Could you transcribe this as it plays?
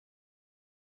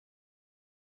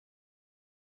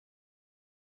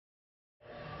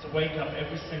to wake up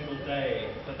every single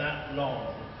day for that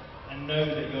long and know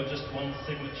that you're just one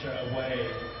signature away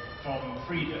from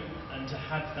freedom, and to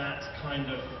have that kind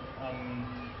of,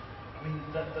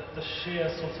 the sheer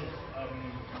sort of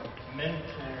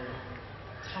mental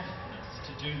toughness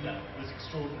to do that was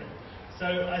extraordinary. So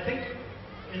I think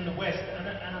in the West, and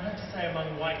I have to say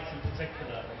among whites in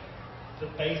particular, the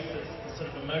basis, the sort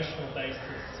of emotional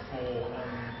basis for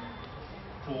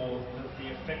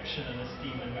the affection and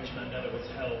esteem in which Mandela was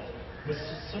held was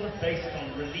sort of based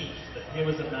on relief that here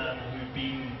was a man who'd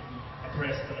been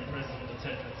oppressed and imprisoned,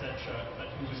 etc., but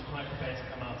who was quite prepared to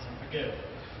come out and forgive.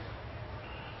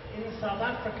 In South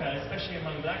Africa, especially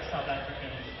among black South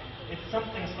Africans, it's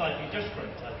something slightly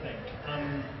different, I think.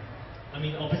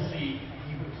 Obviously,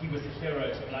 he was a hero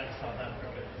to black South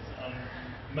Africans,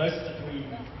 most of whom,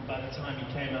 by the time he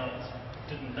came out,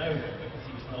 didn't know him because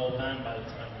he was an old man by the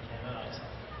time he came out.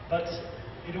 But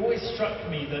it always struck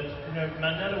me that,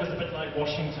 Mandela was a bit like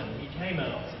Washington. He came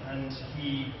out and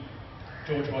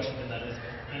George Washington that is,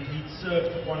 and he'd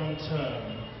served one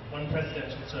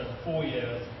presidential term, 4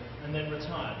 years, and then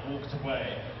retired, walked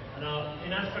away. And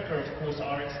in Africa, of course,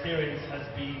 our experience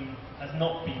has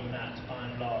not been that by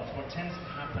and large. What tends to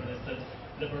happen is that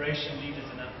liberation leaders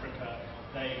in Africa,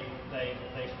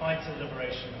 they fight a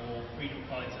liberation war, freedom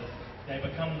fighters, they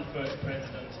become the first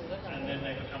president, and then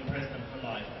they become president for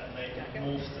life, and they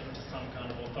morph into some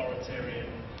kind of authoritarian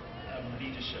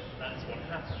leadership. That's what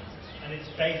happens. And it's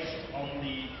based on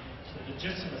the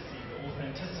legitimacy, the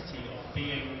authenticity of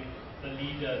being the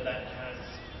leader that has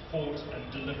fought and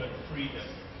delivered freedom.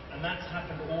 And that's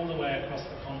happened all the way across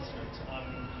the continent,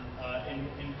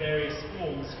 in various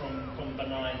forms, from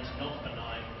benign to not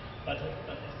benign, but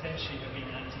essentially have been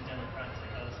anti-democratic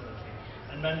ultimately.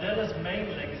 And Mandela's main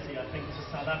legacy, I think, to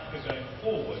South Africa going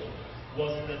forward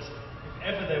was that if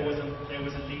ever there was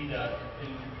a leader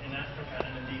in Africa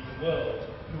and indeed the world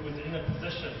who was in a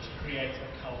position to create a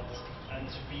cult and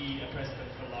to be a president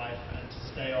for life and to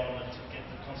stay on and to get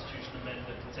the constitution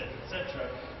amended, etc.,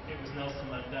 it was Nelson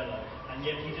Mandela. And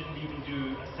yet he didn't even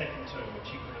do a second term,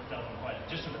 which he could have done quite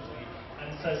legitimately.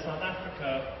 And so South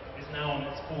Africa is now on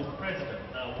its 4th president.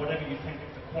 Now, whatever you think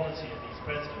of the quality of these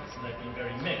presidents, and they've been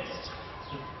very mixed,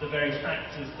 the very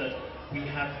fact is that we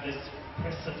have this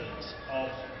precedent of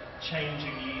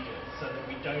changing leaders so that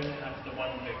we don't have the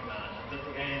one big man, and that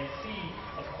the ANC,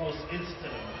 of course, is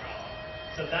still in power.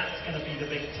 So that's going to be the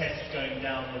big test going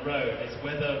down the road, is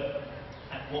whether,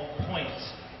 at what point,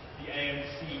 the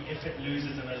ANC, if it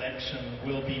loses an election,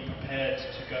 will be prepared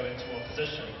to go into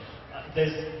opposition.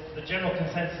 The general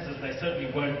consensus is they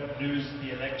certainly won't lose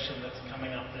the election that's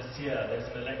coming up this year. There's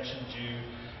an election due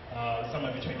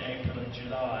somewhere between April and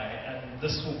July, and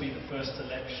this will be the first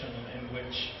election in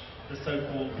which the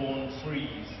so-called born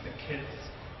frees, the kids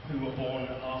who were born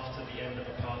after the end of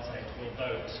apartheid, will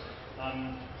vote.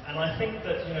 And I think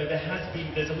that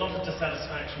there's a lot of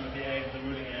dissatisfaction with the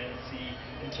ruling ANC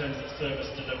in terms of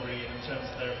service delivery, in terms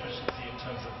of their efficiency, in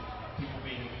terms of people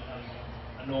being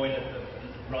annoyed at the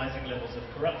rising levels of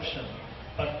corruption.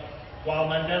 But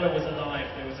while Mandela was alive,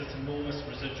 there was this enormous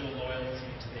residual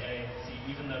loyalty to the ANC,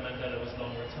 even though Mandela was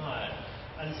long retired.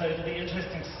 And so it'll be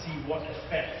interesting to see what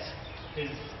effect his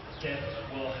death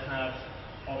will have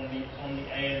on the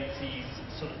ANC's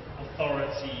sort of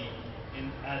authority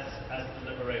as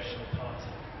the Liberation Party.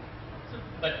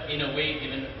 But in a way,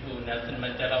 given who Nelson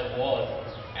Mandela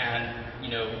was, and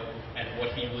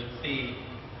what he would say,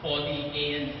 for the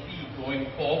ANC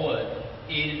going forward,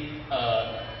 is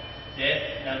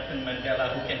dead Nelson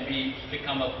Mandela, who can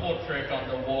become a portrait on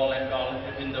the wall and garland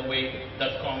it in the way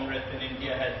the Congress in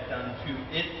India has done to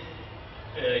its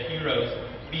heroes,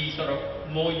 be sort of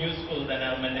more useful than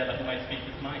Mandela, who might speak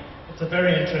his mind? It's a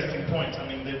very interesting point. I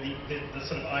mean, the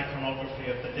sort of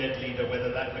iconography of the dead leader,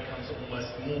 whether that becomes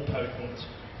almost more potent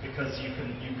because you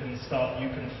can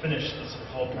finish the sort of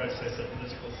whole process of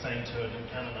political sainthood and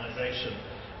canonization.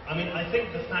 I mean, I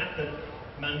think the fact that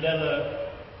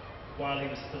Mandela, while he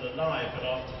was still alive, but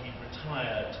after he'd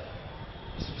retired,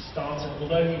 sort of started,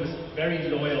 although he was very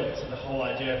loyal to the whole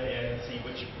idea of the ANC,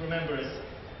 which, remember,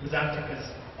 was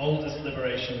Africa's oldest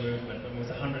liberation movement and was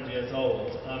 100 years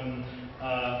old.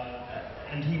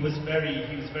 And he was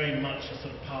very much a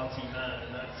sort of party man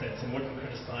in that sense and wouldn't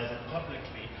criticize it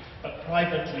publicly. But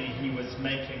privately he was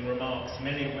making remarks,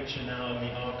 many of which are now in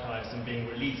the archives and being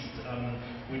released,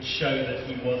 which show that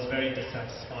he was very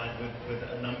dissatisfied with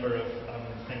a number of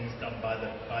things done by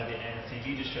the ANC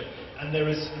leadership. And there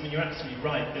is, I mean, you're absolutely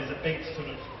right, there's a big sort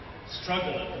of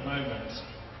struggle at the moment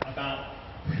about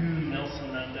who Nelson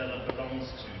Mandela belongs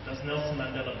to. Does Nelson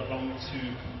Mandela belong to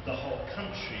the whole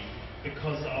country?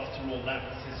 Because after all, that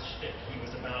was his shtick. He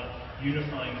was about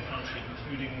unifying the country,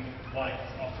 including whites,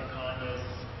 Afrikaners,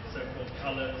 so-called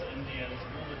colours, Indians,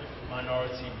 all the different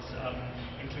minorities,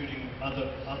 including other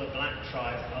black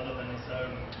tribes other than his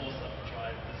own Xhosa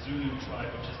tribe, the Zulu tribe,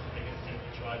 which is the biggest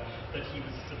single tribe, that he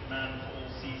was a man for all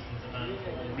seasons, a man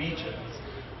for all regions,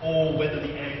 or whether the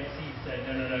ANC say,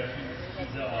 no,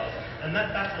 he's ours. And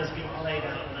that battle is being played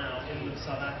out now in the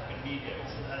South African media. It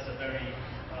still has a very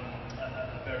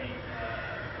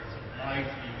sort of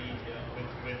lively media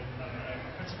with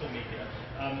critical media.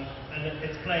 And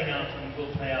it's playing out and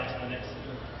will play out in the next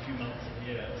few months and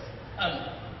years.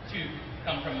 To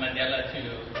come from Mandela to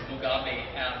Mugabe,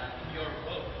 your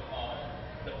book on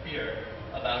the fear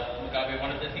about Mugabe,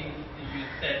 one of the things you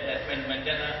said that when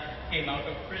Mandela came out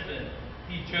of prison,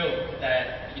 he joked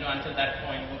that, until that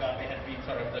point, Mugabe had been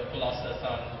sort of the colossus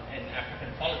in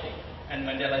African politics. And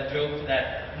Mandela joked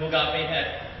that Mugabe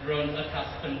had grown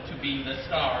accustomed to being the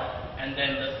star, and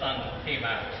then the sun came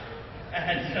out.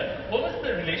 And what was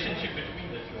the relationship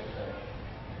between the two of them?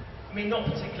 I mean, not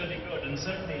particularly good, and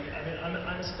certainly, I'm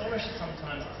astonished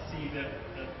sometimes to see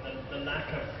the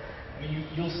lack of. I mean,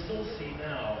 you'll still see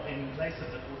now in places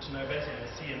that ought to know better.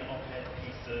 You'll see in op-ed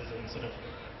pieces and sort of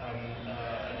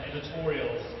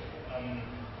editorials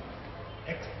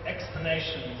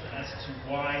explanations as to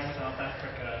why South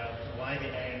Africa, why the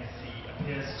ANC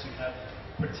appears to have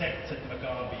protected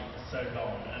Mugabe for so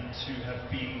long, and to have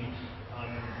been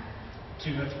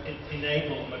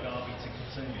enabled Mugabe to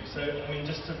continue. So, I mean,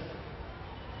 just to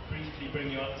briefly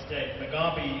bring you up to date,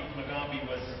 Mugabe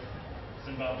was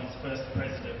Zimbabwe's first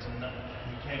president, and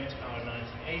he came to power in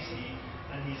 1980,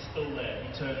 and he's still there.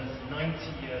 He turns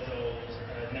 90 years old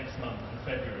next month in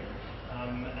February,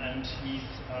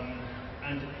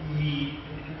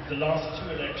 the last two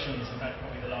elections, in fact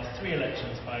probably the last three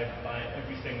elections, by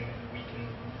everything we can,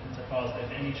 insofar as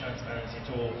there's any transparency at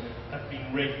all, have been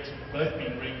rigged, both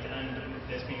been rigged, and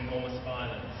there's been enormous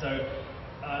violence. So,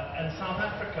 and South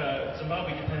Africa,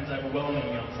 Zimbabwe depends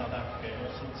overwhelmingly on South Africa in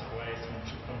all sorts of ways,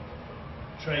 from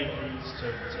trade routes to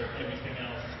everything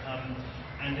else.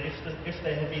 And if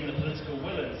there had been the political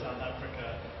will in South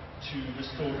Africa to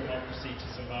restore democracy to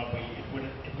Zimbabwe, it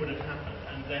would have happened,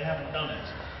 and they haven't done it.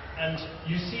 And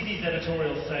you see these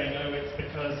editorials saying, oh, it's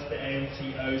because the ANC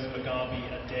owes Mugabe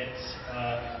a debt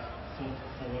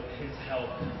for his help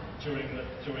during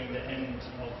the end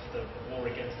of the war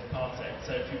against apartheid.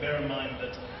 So if you bear in mind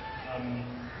that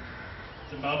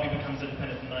Zimbabwe becomes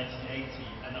independent in 1980,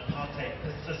 and apartheid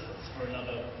persists for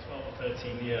another 12 or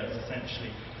 13 years,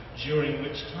 essentially, during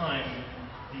which time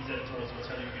these editorials will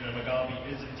tell you, Mugabe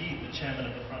is indeed the chairman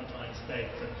of the frontline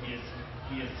states, and he's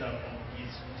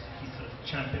sort of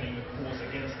championing the cause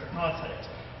against apartheid.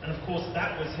 And of course,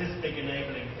 that was his big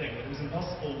enabling thing. It was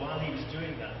impossible while he was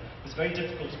doing that. It was very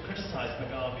difficult to criticize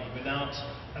Mugabe without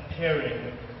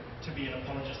appearing to be an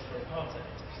apologist for apartheid.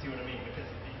 If you see what I mean?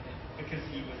 Because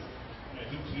he was,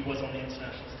 he was on the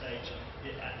international stage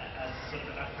as sort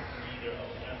of African leader of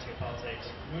the anti-apartheid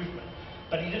movement.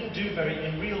 But he didn't do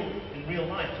in real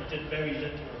life, he did very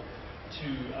little to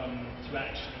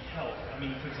actually help. I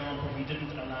mean, for example, he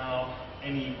didn't allow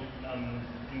any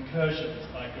incursions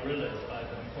by guerrillas, by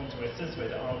the Mkhonto weSizwe,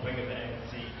 the armed wing of the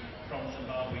ANC, from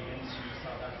Zimbabwe into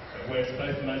South Africa, whereas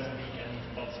both Mozambique and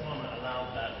Botswana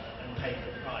allowed that and paid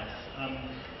the price.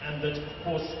 And that, of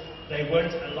course, they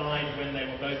weren't allied when they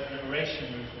were both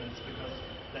liberation movements, because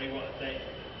they both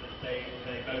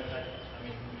had,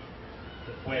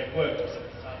 the way it worked was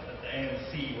that the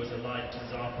ANC was allied to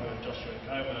ZAPU and Joshua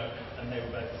Nkomo, and they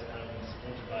were both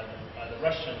supported by the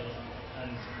Russians,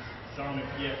 and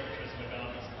ZANU-PF, which was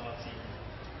Mugabe's party,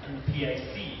 and the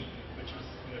PAC, which was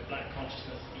Black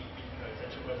Consciousness,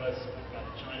 etc., were both supported by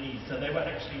the Chinese. So they were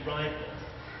actually rivals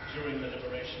during the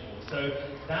Liberation War. So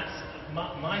that's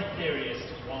my theory as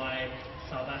to why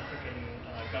South African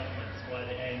governments, why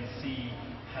the ANC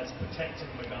has protected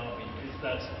Mugabe, is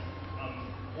that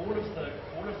all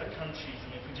of the countries,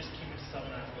 and if we just keep it to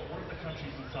Southern Africa, all of the countries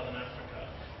in Southern Africa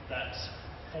that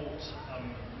fought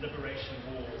liberation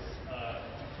wars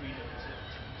for freedom, to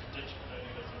ditch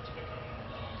colonialism, to become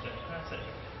democratic,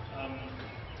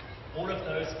 all of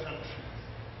those countries,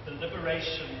 the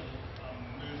liberation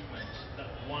movement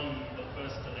that won the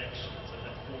first elections and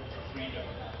that fought for freedom,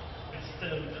 is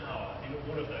still in power in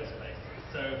all of those places.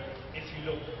 So if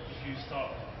you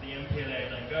start the MPLA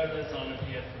in Angola,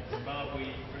 ZANU-PF in Zimbabwe,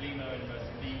 Frelimo in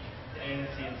Mozambique, the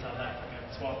ANC in South Africa, and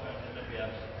SWAPO in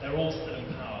Namibia, they're all still in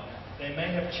power. They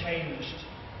may have changed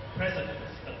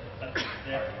presidents, but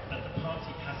the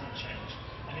party hasn't changed.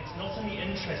 And it's not in the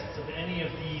interests of any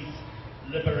of these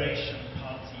Liberation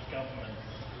Party governments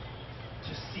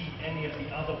to see any of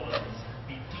the other ones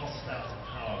be tossed out of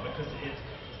power, because it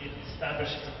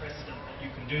establishes a precedent that you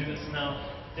can do this. Now,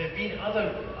 there have been other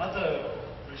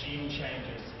regime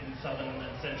changes in southern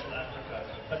and central Africa,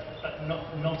 but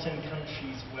not in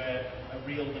countries where a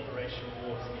real liberation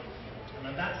war has been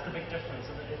fought. And that's the big difference.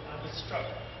 And I was struck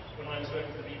when I was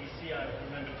working for the BBC. I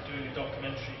remember doing a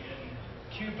documentary in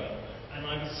Cuba, and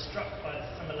I was struck by the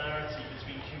similarity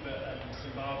between Cuba and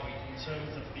Zimbabwe in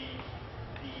terms of the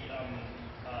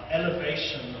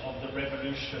elevation of the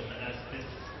revolution as this,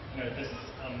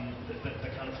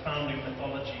 the kind of founding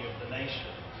mythology of the nation,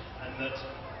 and that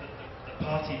the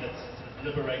party that sort of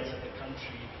liberated the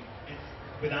country,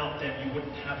 without them you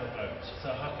wouldn't have a vote.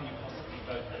 So how can you possibly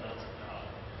vote them out of power?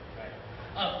 Right.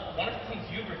 One of the things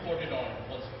you reported on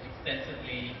was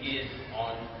extensively is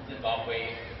on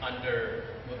Zimbabwe under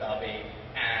Mugabe,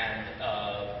 and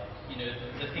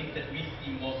the things that we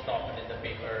see most often in the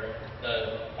paper,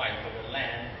 the fight over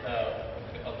land,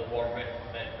 the war with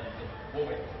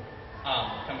Zimbabwe.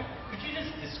 Could you just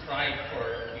describe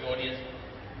for the audience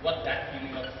what that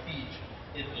feeling of siege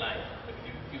is like?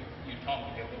 You talked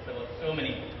to people, there were so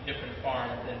many different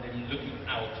farms and them looking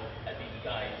out at these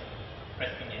guys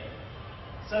pressing in.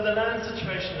 So the land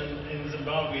situation in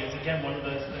Zimbabwe is again one of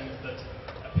those things that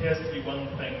appears to be one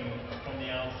thing from the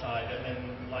outside, and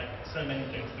then, like so many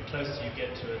things, the closer you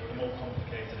get to it, the more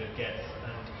complicated it gets,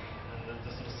 and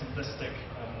the sort of simplistic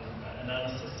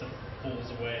analysis sort of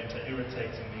falls away into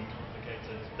irritatingly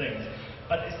complicated things.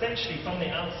 But essentially, from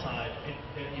the outside,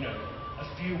 a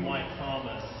few white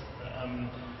farmers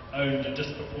owned a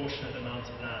disproportionate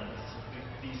amount of land,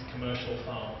 these commercial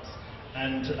farms,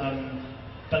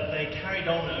 but they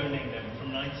carried on owning them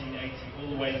from 1980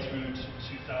 all the way through to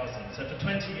 2000. So for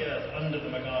 20 years, under the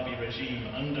Mugabe regime,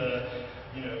 under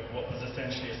what was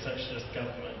essentially a socialist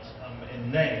government,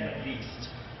 in name at least,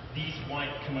 these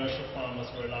white commercial farmers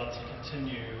were allowed to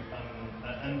continue,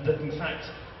 and that in fact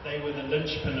they were the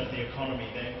linchpin of the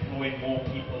economy. They employed more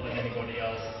people than anybody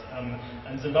else.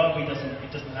 And Zimbabwe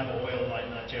doesn't have oil like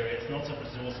Nigeria. It's not a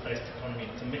resource-based economy.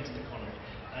 It's a mixed economy.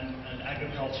 And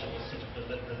agriculture was sort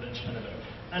of the linchpin of it.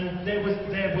 And there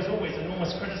was always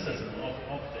enormous criticism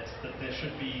of this, that there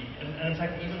should be, and in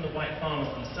fact even the white farmers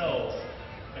themselves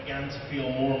began to feel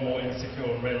more and more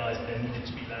insecure and realized there needed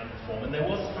to be land reform. And there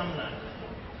was some land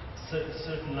reform.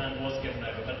 Certain land was given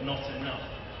over, but not enough.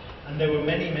 And there were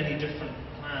many, many different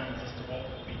plans as to what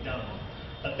could be done.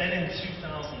 But then in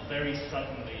 2000, very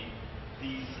suddenly,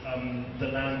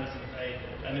 the land was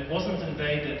invaded. And it wasn't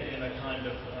invaded in a kind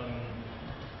of,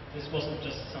 this wasn't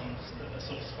just a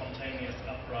sort of spontaneous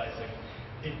uprising.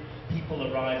 People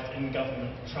arrived in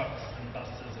government trucks and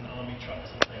buses and army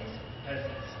trucks and things,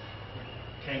 peasants,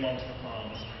 came onto the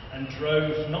farms and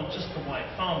drove not just the white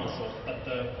farmers off, but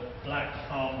the black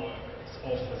farm workers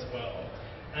off as well.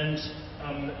 And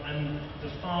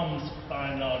the farms,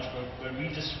 by and large, were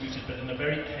redistributed, but in a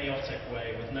very chaotic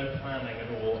way, with no planning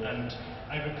at all, and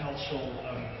agricultural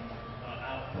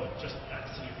output just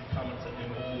absolutely plummeted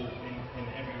in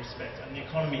every respect, and the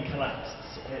economy collapsed.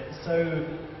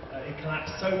 It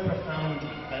collapsed so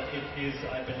profoundly that it is,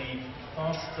 I believe, the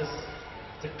fastest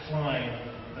decline,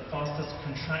 the fastest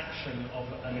contraction of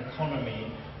an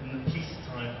economy in the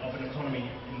peacetime, of an economy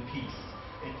in peace.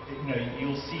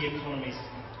 You'll see economies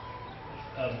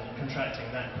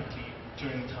contracting that quickly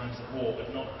during times of war,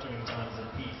 but not during times of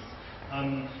peace.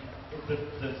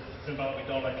 The Zimbabwe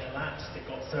dollar collapsed. It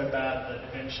got so bad that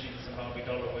eventually the Zimbabwe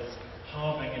dollar was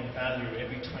halving in value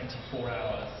every 24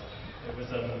 hours. It was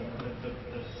the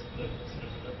sort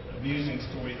of amusing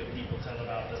story that people tell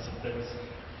about this. There's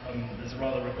a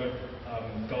rather good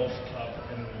golf club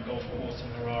and golf course in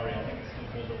Harare. I think it's still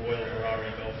called the Royal Harare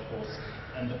Golf Course.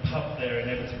 And the pub there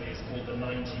inevitably is called the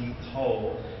 19th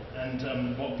hole.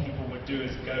 And what people would do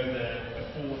is go there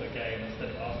before the game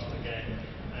instead of after the game,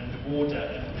 and order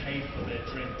and pay for their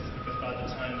drinks, because by the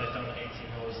time they'd done 18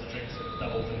 holes, the drinks would have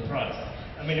doubled in price.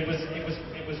 I mean, it was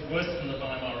worse than the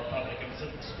Weimar Republic. It was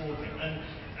extraordinary.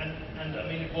 And I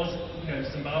mean, it was,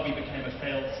 Zimbabwe became a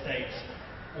failed state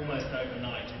almost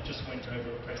overnight. It just went over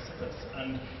a precipice.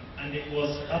 And it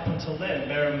was, up until then,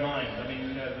 bear in mind, I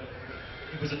mean,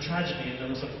 it was a tragedy in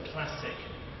the sort of classic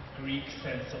Greek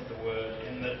sense of the word,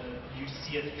 in that you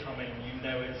see it coming, you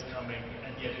know it's coming,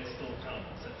 and yet it still comes.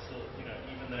 It's still,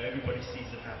 even though everybody sees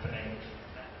it happening,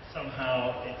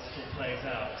 somehow it still plays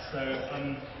out. So,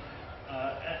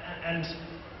 and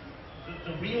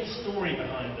the real story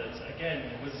behind it, again,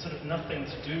 was sort of nothing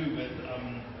to do with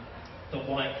the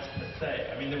whites per se.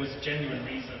 I mean, there was genuine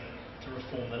reason to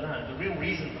reform the land. The real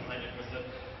reason behind it was that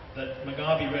that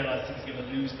Mugabe realized he was going to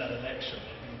lose that election.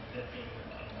 There'd been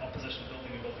opposition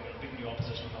building and building, and a big new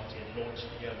opposition party had launched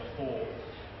the year before.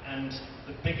 And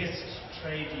the biggest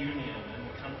trade union in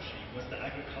the country was the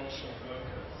Agricultural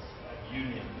Workers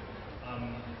Union,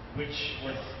 which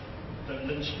was the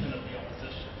linchpin of the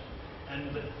opposition.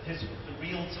 And the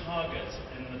real target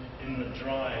in the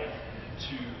drive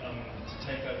to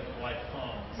take over the white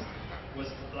farms was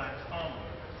the black farm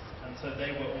workers. And so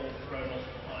they were all thrown off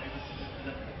the farm. It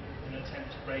was an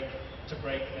attempt to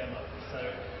break them up. So,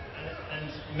 and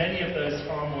many of those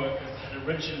farm workers had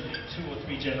originally, 2 or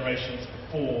 3 generations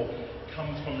before,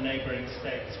 come from neighboring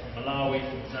states, from Malawi,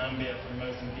 from Zambia, from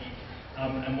Mozambique.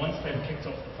 And once they were kicked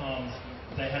off the farms,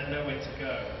 they had nowhere to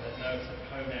go. They had no sort of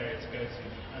home area to go to.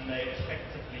 And they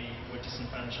effectively were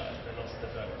disenfranchised. They lost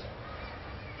their vote.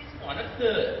 One of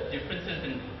the differences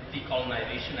in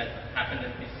decolonization that happened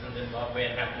in places in Zimbabwe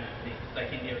and happened in places like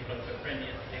India, from your friend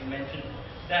yesterday mentioned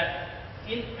that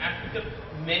in Africa,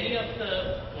 many of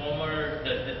the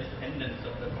descendants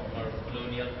of the former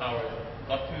colonial powers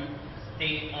got to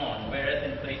stay on, whereas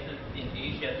in places in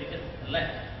Asia, they just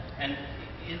left. And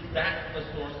is that the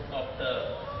source of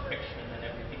the friction and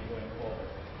everything going forward?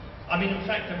 I mean, in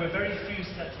fact, there were very few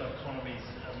settler economies,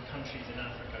 countries in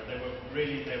Africa. There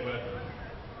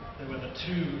were the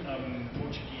 2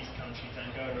 Portuguese countries,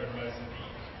 Angola and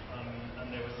Mozambique, and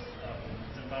there was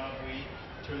Zimbabwe,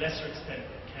 to a lesser extent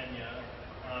Kenya,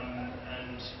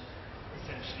 and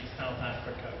essentially South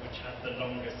Africa, which had the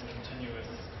longest continuous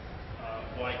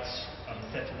white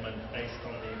settlement based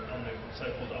on the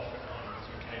so-called Afrikaners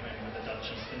who came in with the Dutch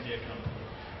East India Company.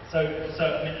 So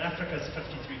I mean, Africa's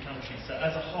 53 countries. So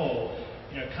as a whole,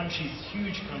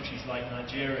 huge countries like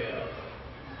Nigeria,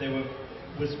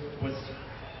 was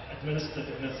administered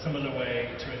in a similar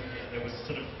way to India. There was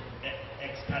sort of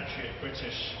expatriate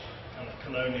British kind of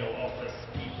colonial office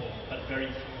people, but very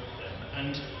few of them.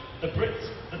 And the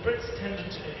Brits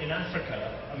tended to, in Africa,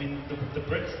 I mean, the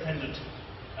Brits tended,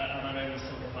 and I'm only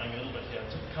simplifying a little bit here,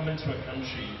 to come into a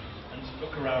country and to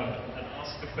look around and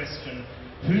ask the question,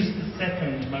 who's the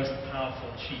second most powerful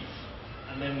chief?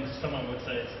 And then someone would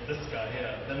say, it's this guy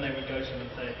here. Then they would go to him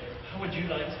and say, how would you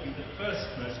like to be the first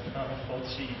most powerful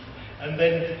chief? And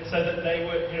then, so that they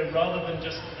were, rather than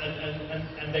just,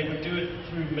 and they would do it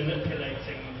through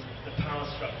manipulating the power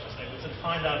structures. They would sort of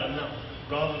find out enough,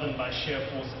 rather than by sheer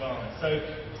force of arms. So,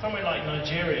 somewhere like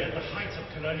Nigeria, at the height of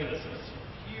colonialism, it's a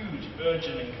huge,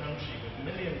 burgeoning country with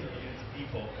millions of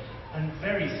people, and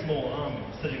very small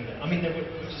armies sitting there. I mean,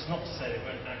 which is not to say they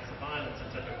weren't acts of violence,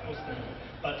 etc. Of course they were,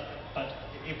 but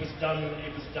it was done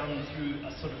through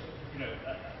a sort of,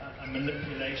 a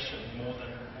manipulation more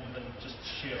than just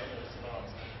sheer force of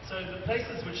arms. So the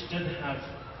places which did have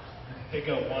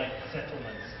bigger white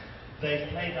settlements, they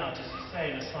played out, as you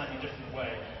say, in a slightly different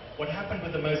way. What happened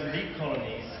with the Mozambique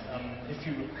colonies, if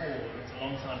you recall, it's a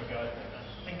long time ago,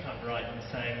 I think I'm right in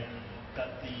saying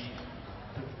that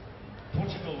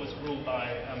Portugal was ruled by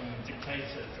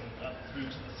dictators and up through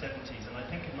to the 70s, and I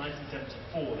think in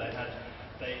 1974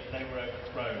 they were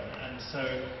overthrown, and so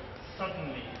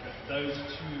suddenly those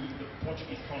 2, the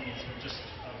Portuguese colonies, were just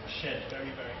shed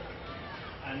very, very quickly.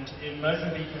 And in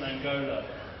Mozambique and Angola,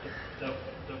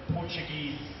 the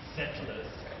Portuguese settlers,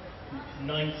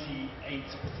 98%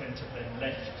 of them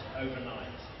left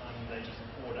overnight. They just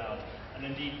poured out. And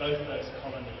indeed, both those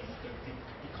colonies, the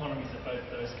economies of both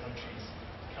those countries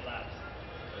collapsed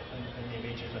in the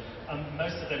immediate.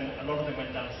 Most of them, a lot of them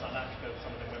went down to South Africa,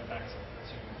 some of them went back to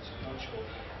Portugal.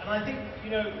 And I think,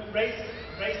 race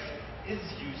is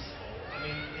useful. I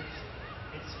mean,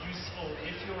 it's useful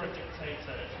if you're a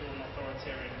dictator, if you're an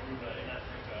authoritarian ruler in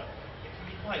Africa. It can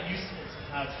be quite useful to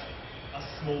have a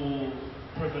small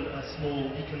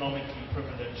economically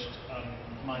privileged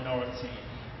minority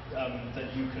that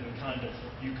you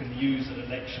can use at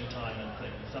election time and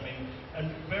things. I mean, and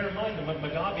bear in mind that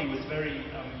Mugabe was very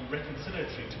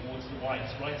reconciliatory towards the whites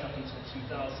right up until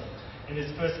 2000. In his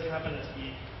first cabinet,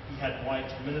 he had white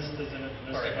ministers in it,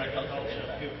 Minister of Agriculture.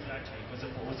 Exactly,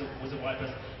 was a white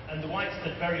person, and the whites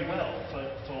did very well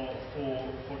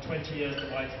for 20 years.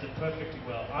 The whites did perfectly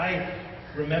well. I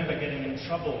remember getting in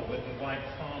trouble with the white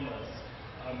farmers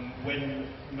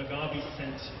when Mugabe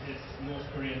sent his North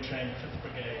Korean trained 5th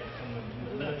Brigade from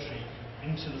the military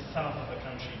into the south of the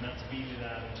country,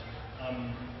 Matabeleland,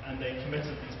 and they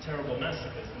committed these terrible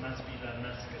massacres, the Matabeleland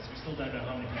massacres. We still don't know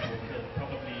how many people were killed.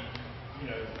 Probably,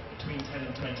 between 10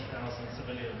 and 20,000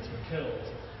 civilians were killed.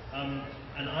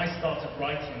 And I started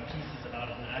writing pieces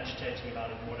about it and agitating about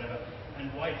it and whatever.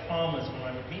 And white farmers, when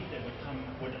I would meet them,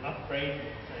 would upbraid me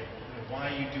and say,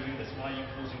 why are you doing this? Why are you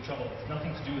causing trouble? It's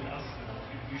nothing to do with us.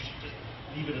 You should just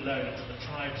leave it alone. It's the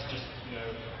tribes just,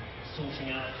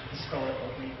 sorting out historical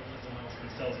grievances amongst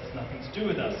themselves has nothing to do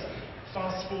with us.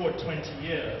 Fast forward 20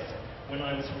 years, when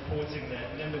I was reporting there,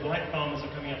 and then the white farmers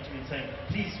were coming up to me and saying,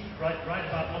 please write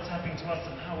about what's happening to us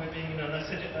and how we're being, and I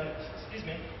said, excuse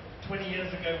me, 20 years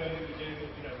ago when we were doing,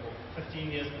 or 15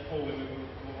 years before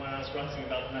when I was writing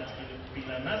about the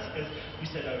Matabele massacres, you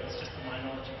said, oh, it's just a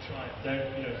minority tribe,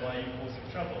 why are you causing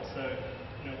trouble? So,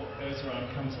 what goes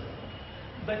around comes around.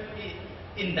 But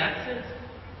in that sense,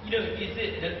 is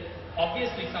it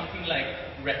obviously something like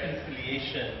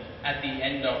reconciliation at the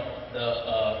end of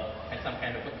some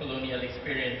kind of a colonial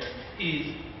experience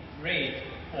is great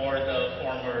for the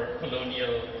former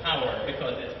colonial power,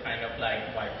 because it's kind of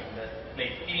like wiping the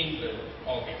slate clean, we'll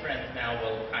all be friends now,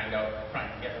 we'll kind of try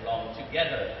and get along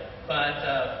together. But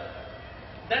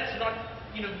that's not,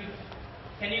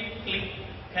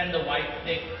 can the white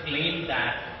state claim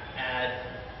that as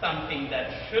something that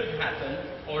should happen,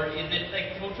 or is it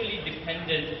like totally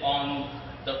dependent on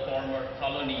the former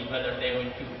colony, whether they're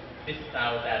going to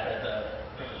bestow that as a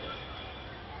privilege?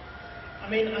 I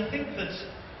think that,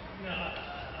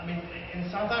 in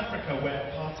South Africa,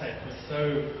 where apartheid was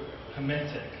so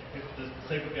hermetic, if the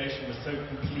segregation was so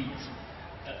complete,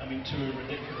 to a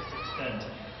ridiculous extent,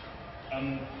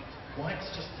 whites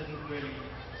just didn't really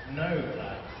know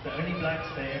blacks. The only blacks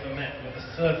they ever met were the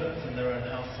servants in their own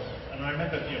household. And I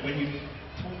remember, when you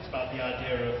talked about the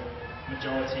idea of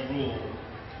majority rule,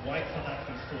 white South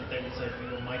Africans thought they would say,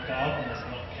 my gardener is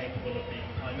not capable of being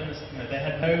prime minister. They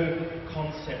had no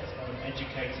concept of an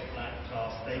educated black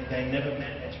class. They never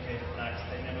met educated blacks.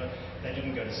 They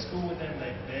didn't go to school with them.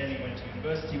 They barely went to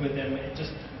university with them. It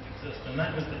just didn't exist. And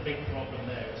that was the big problem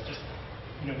there. It was just,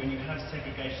 when you have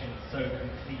segregation so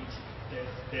complete,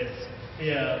 there's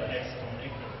fear based on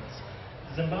ignorance.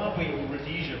 Zimbabwe, or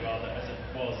Rhodesia rather, as it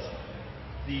was,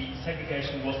 the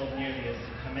segregation wasn't nearly as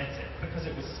hermetic because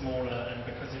it was smaller and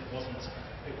because it wasn't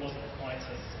quite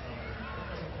as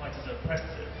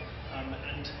oppressive.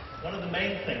 And one of the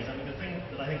main things, the thing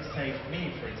that I think saved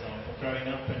me, for example,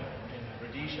 growing up in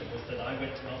Rhodesia, was that I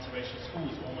went to multiracial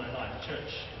schools all my life,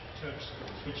 church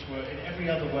schools, which were in every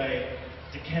other way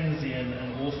Dickensian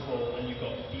and awful, and you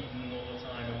got beaten all the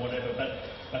time and whatever,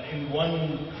 but in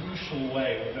one crucial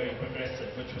way were very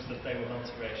progressive, which was that they were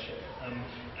multiracial.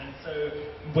 And so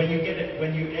when you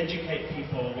educate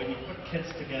people, when you put kids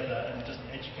together and just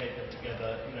educate them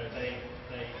together, they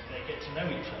get to know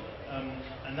each other.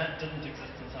 And that didn't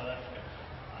exist in South Africa.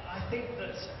 I think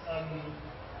that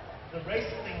the race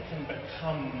thing can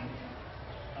become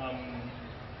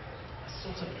a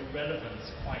sort of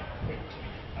irrelevance quite quickly.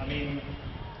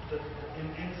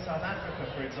 In South Africa,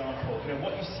 for example,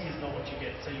 what you see is not what you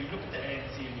get. So you look at the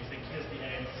ANC and you think, here's the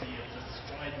ANC, it's a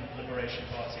strident liberation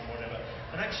party and whatever.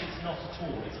 And actually it's not at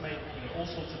all. It's made all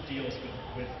sorts of deals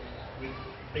with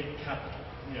big capital,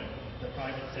 the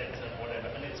private sector and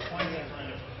whatever. And it's quite a kind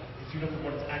of, if you look at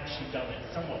what it's actually done,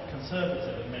 it's somewhat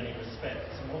conservative in many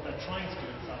respects. And what they're trying to do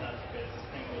in South Africa is this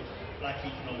thing called black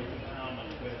economic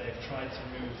empowerment, where they've tried to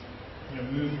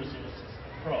move resources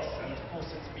across. And of course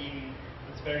it's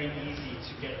very easy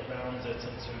to get around it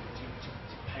and to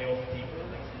pay off people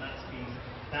and things, and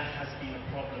that has been a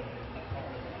problem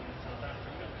in South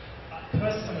Africa.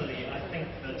 Personally, I think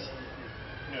that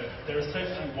there are so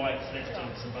few whites left in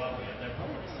Zimbabwe, and there are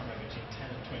probably somewhere between 10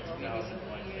 and 20,000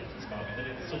 whites left in Zimbabwe, that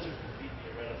it's sort of completely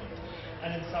irrelevant. And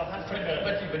in South Africa,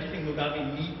 but do you think Mugabe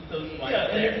needs those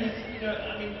whites? Yeah,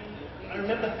 I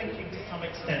remember thinking to some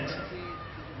extent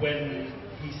when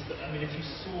if you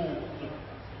saw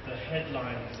the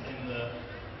headlines in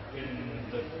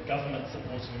the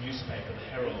government-supporting newspaper, the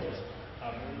Herald,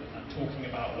 talking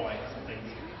about whites and things,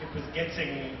 it was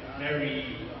getting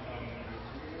very,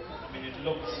 it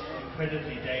looked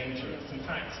incredibly dangerous. In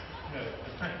fact,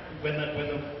 when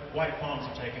the white farms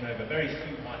were taken over, very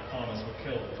few white farmers were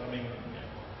killed.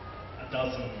 A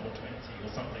dozen or 20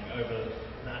 or something over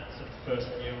that sort of first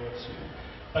year or two.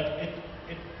 But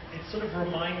it sort of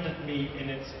reminded me in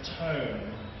its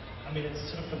tone.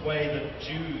 It's sort of the way that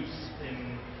Jews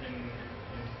in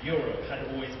Europe had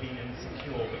always been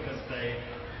insecure because they,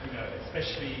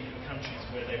 especially in countries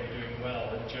where they were doing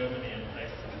well, in Germany and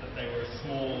places, that they were a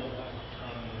small,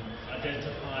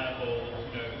 identifiable,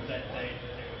 that they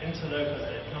were interlopers,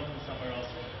 they'd come from somewhere else,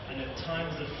 and at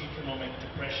times of economic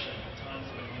depression, times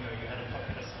when, you had a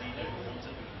populist leader who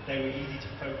wanted, they were easy to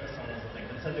focus on and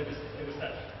things, and so there was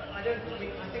that. But I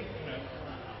think,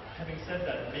 having said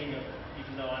that,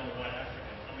 even though I'm a white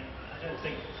African, I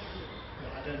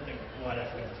don't think white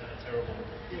Africans have a terrible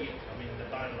deal.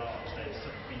 By and large, they've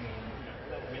sort of been,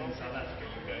 in South Africa,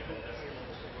 you go there,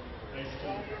 they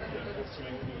still have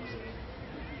swimming pools and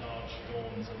large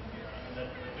lawns and and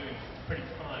they're doing pretty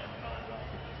fine by and large.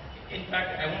 In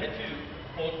fact, I wanted to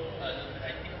quote, I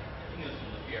think it was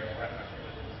from the Fear, or I'm not sure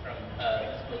whether it was from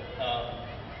this book,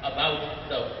 about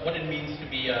what it means to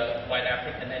be a white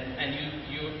African, and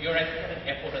you're at an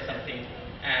airport or something,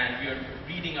 and you're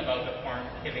reading about a farm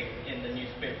killing in the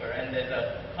newspaper, and there's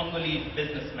a Congolese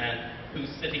businessman who's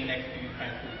sitting next to you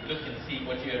trying to look and see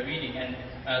what you're reading, and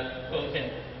quote,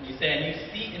 and you say, and you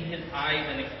see in his eyes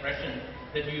an expression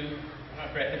that you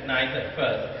not recognize at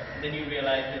first, and then you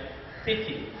realize it's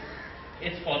pity.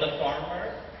 It's for the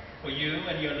farmer, for you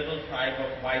and your little tribe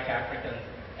of white Africans.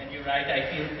 And you write, I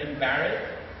feel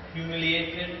embarrassed,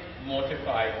 humiliated,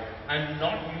 mortified. I'm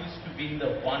not used to being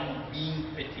the one being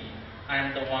pitied. I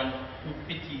am the one who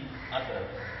pities others.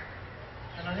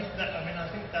 And I think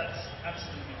that's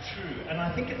absolutely true. And I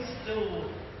think it's still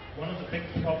one of the big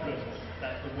problems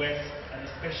that the West, and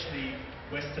especially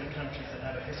Western countries that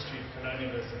have a history of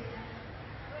colonialism,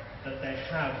 that they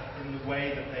have in the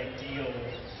way that they deal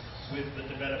with the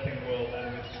developing world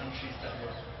and with countries that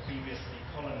were previously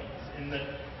colonies. In that,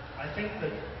 I think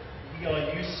that we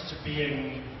are used to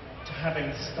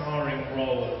having starring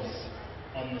roles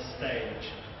on the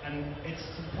stage. And it's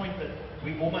to the point that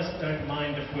we almost don't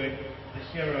mind if we're the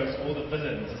heroes or the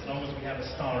villains, as long as we have a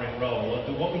starring role.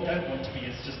 What we don't want to be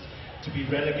is just to be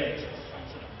relegated to some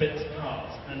sort of bit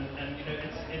part. And you know,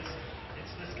 it's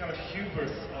this kind of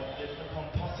hubris of the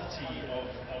pomposity of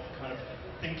kind of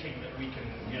thinking that we can,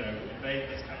 you know, invade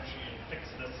this country and fix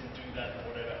this and do that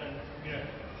or whatever. And you know,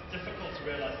 it's difficult to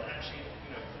realize that actually,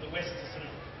 you know, for the West to sort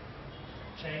of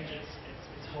change its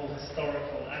whole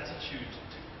historical attitude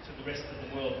to the rest of the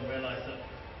world and realize that,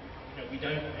 you know, we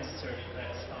don't necessarily play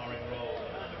a starring role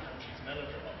in other countries'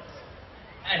 melodramas.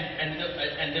 And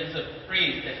there was a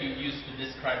phrase that you used to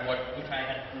describe which I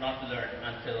had not learned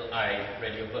until I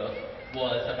read your book,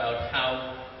 was about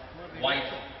how white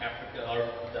Africa,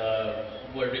 or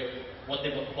what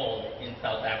they were called in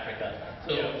South Africa.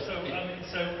 So,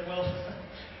 well,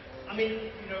 I mean,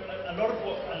 you know, a lot of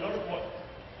what,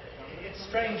 it's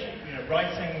strange, you know,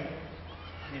 writing.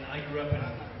 I mean, I grew up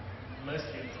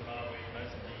mostly in Zimbabwe,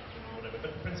 Mozambique, and whatever,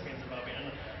 but principally in Zimbabwe, and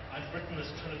I've written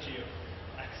this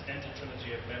accidental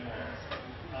trilogy of memoirs,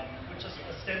 which is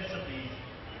ostensibly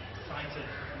cited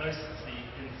mostly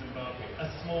in Zimbabwe, a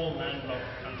small landlocked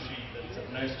country that's of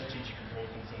no strategic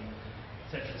importance, and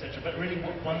etc. But really,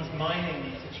 one's mining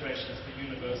these situations for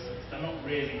universals. They're not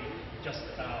really just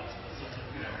about the sort of,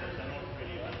 you know, they're not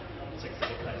really about politics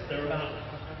of a place. They're about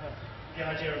the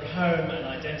idea of home and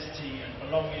identity and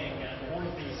belonging and all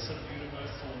of these sort of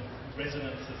universal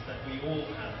resonances that we all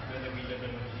have, whether we live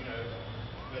in, you know,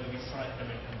 whether we cite them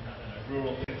in, I don't know,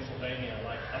 rural Pennsylvania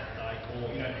like Updike, or,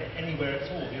 you know, anywhere at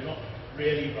all. You're not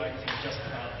really writing just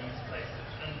about these places.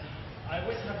 And I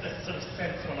always have this sort of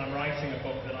sense when I'm writing a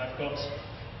book that I've got these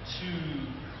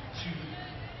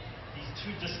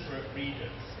two disparate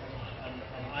readers on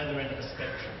either end of a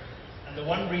spectrum. And the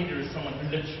one reader is someone who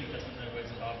literally doesn't know where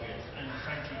Zimbabwe is, and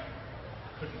frankly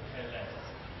couldn't care less.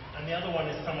 And the other one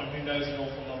is someone who knows an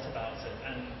awful lot about it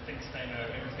and thinks they know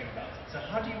everything about it. So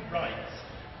how do you write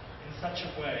in such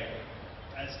a way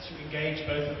as to engage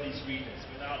both of these readers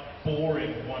without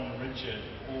boring one rigid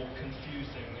or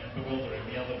confusing and bewildering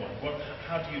the other one?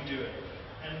 How do you do it?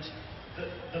 And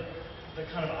the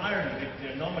kind of irony,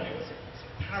 the anomaly, the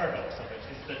paradox of it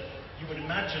is that you would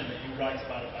imagine that you write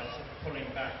about it by sort of pulling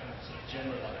back and sort of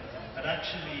generalizing, but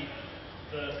actually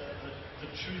the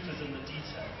truth is in the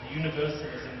detail, the universal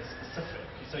is in the specific.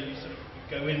 So you sort of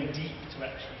go in deep to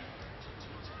actually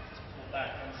to pull back.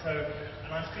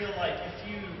 And I feel like if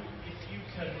you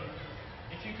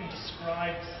can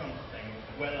describe something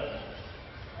well enough,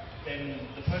 then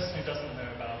the person who doesn't know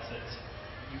about it,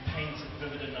 you paint a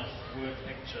vivid enough word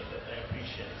picture that they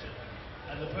appreciate it.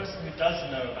 And the person who does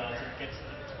know about it gets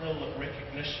the thrill of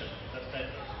recognition that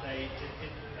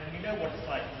and you know what it's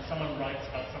like when someone writes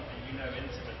about something you know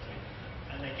intimately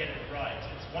and they get it right.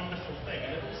 It's a wonderful thing.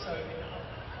 And it also, you know,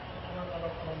 on a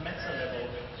meta level,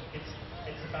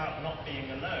 it's about not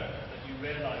being alone, that you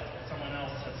realize that someone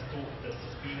else has thought this,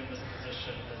 has been in this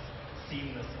position, has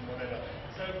seen this and whatever.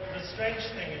 So the strange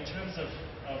thing in terms of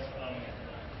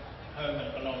home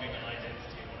and belonging and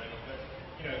identity and whatever, but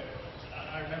you know,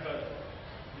 I remember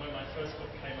when my first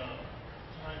book came out,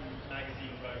 Time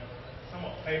magazine wrote a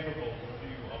somewhat favourable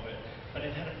review of it, but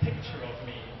it had a picture of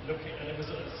me looking, and it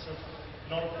was a sort of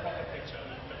not a proper picture,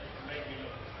 but it made me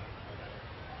look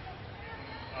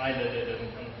eyelided and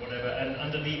whatever, and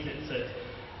underneath it said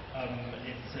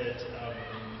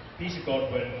Peter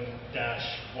Godwin -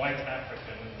 white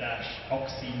African -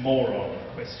 oxymoron ?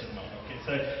 Okay,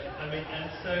 so I mean, and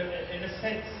so in a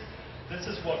sense, this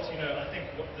is what, I think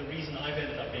the reason I've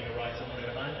ended up being a writer,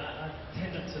 I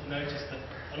tended to notice that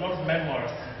a lot of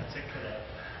memoirists in particular,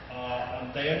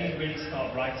 they only really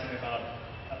start writing about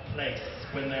a place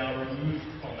when they are removed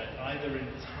from it, either in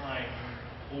time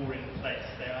or in place.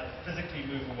 They either physically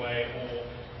move away or,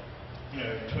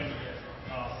 20 years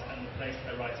pass and the place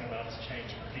they're writing about has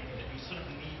changed completely. You sort of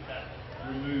need that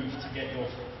removed to get your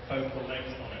focal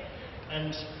length on it.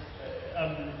 And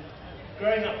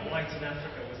growing up white in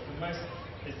Africa was the most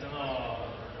bizarre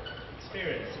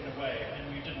experience in a way,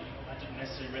 and I didn't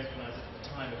necessarily recognize it at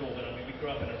the time at all, but we grew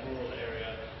up in a rural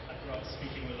area. I grew up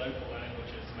speaking the local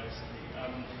languages mostly,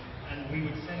 and we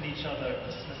would send each other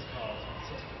Christmas cards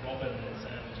with sort of robins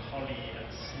and holly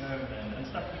and snowmen and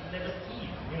stuff we'd never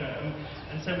seen,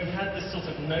 and so we had this sort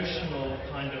of notional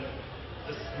culture.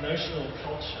 It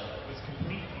was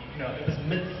completely, it was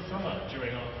midsummer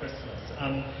during our Christmas,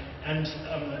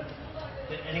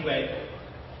 anyway,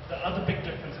 the other big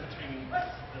difference between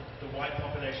the white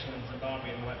population in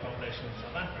Zimbabwe and the white population in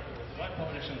South Africa was the white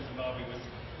population in Zimbabwe was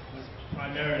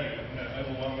primarily,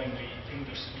 overwhelmingly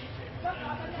English-speaking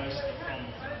and mostly from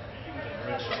England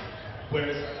originally,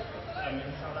 whereas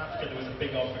in South Africa there was a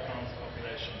big Afrikaans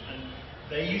population, and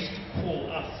they used to call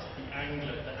us the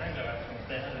Anglo-Africans.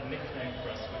 They had a nickname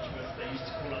for us, which was they used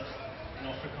to call us in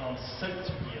Afrikaans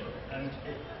soutpeel, and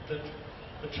the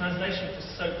translation for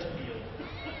soutpeel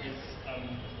is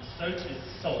sout is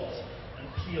salt and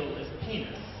peel is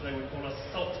penis. So they would call us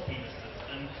salt penises,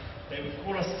 and they would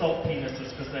call us salt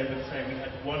penises because they would say we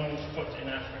had 1 foot in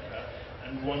Africa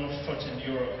and 1 foot in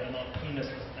Europe, and our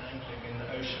penis was dangling in the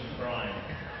ocean brine.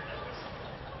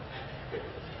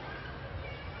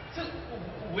 So,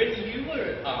 when you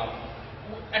were,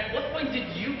 at what point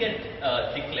did you get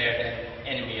declared an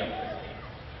enemy of the state?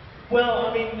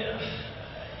 Well,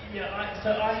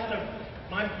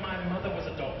 my mother was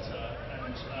a doctor,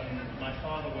 and my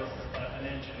father was an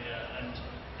engineer, and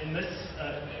in this,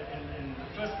 in the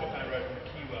first book I wrote,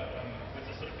 Kiwa, was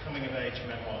a sort of coming-of-age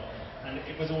memoir, and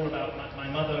it was all about, my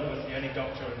mother was the only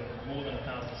doctor in more than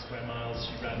 1,000 square miles.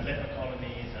 She ran leper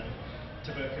colonies and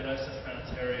tuberculosis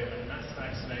sanitarium and mass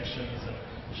vaccinations, and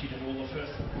she did all the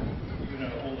first,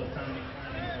 all the family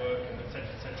planning work, and etc.,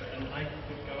 and I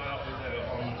would go out with her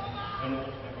on all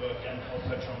her work and help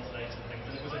her translate and things,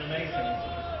 and it was an amazing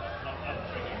sort of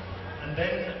upbringing. And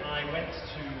then I went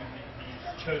to these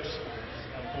church schools,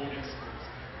 boarding schools,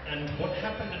 and what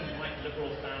happened in white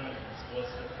liberal families was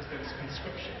that, because there was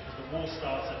conscription, because the war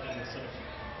started in the sort of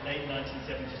late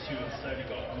 1972 and slowly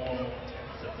got more and more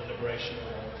intense at the Liberation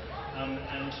War,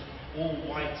 and all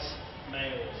white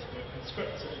males were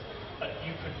conscripted, but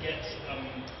you could get,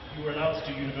 you were allowed to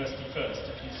do university first.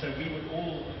 So we would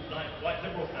all, like white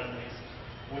liberal families,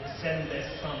 would send their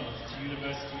sons to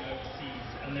university overseas,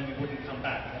 and then we wouldn't come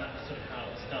back, and that was sort of how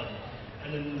it was done.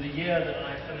 And in the year that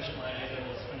I finished my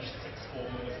A-levels, finished sixth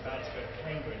form, and was about to go to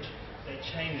Cambridge, they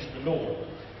changed the law,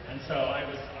 and so I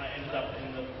ended up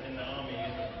in the army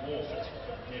in the war for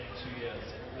nearly 2 years,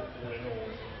 all in all.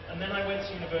 And then I went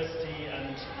to university,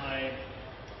 and I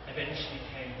eventually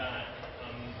came back,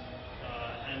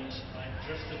 and I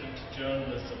drifted into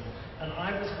journalism. And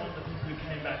I was one of the people who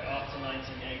came back after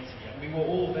 1980, and we were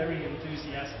all very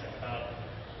enthusiastic about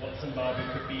what Zimbabwe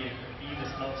could be. It could be this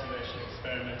multiracial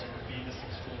experiment, it could be this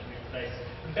extraordinary place.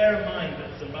 And bear in mind that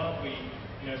Zimbabwe,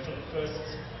 for the first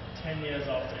 10 years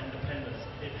after independence,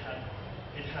 it had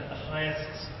the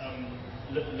highest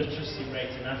literacy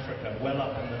rate in Africa, well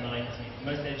up in the 90s,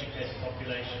 the most educated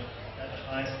population, at the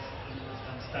highest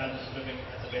standard of living,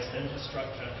 had the best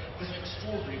infrastructure. It was an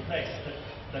extraordinary place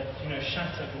that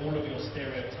shattered all of your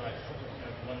stereotypes,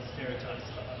 one's stereotypes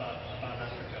about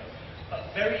Africa. But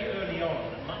very early on,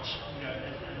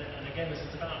 and again, this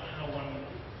is about how one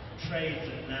trades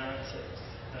in narratives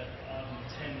that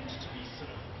tend to be sort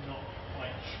of not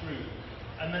quite true.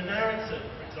 And the narrative,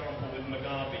 for example, with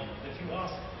Mugabe, if you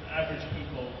ask average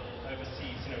people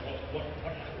overseas, what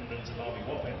happened in Zimbabwe,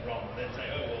 what went wrong, they'd say,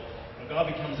 oh, well,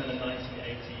 Mugabe comes in 1980,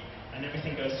 and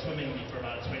everything goes swimmingly for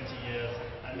about 20 years,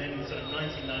 and then in sort of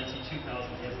 1990,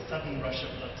 2000, he has a sudden rush of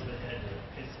blood to the head.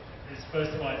 His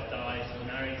first wife dies, he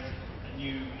marries a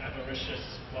new avaricious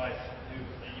wife who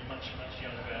is much, much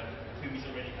younger, with whom he's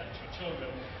already had 2 children,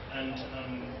 and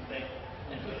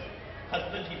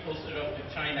husband he posted off to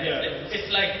China. Yeah.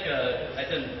 It's like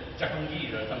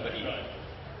Jahangir or somebody. Right.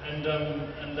 And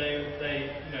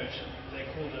they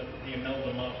call the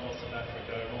Imelda Marcos of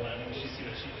Africa and all that. And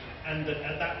and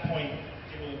at that point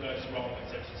it all goes wrong,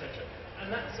 etc., etc. And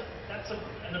that's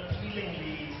an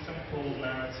appealingly simple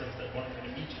narrative that one can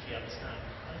immediately understand.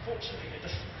 Unfortunately, it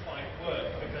doesn't quite work,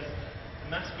 because the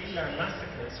Mass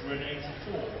massacres were in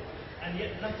 '84, and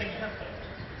yet nothing happened.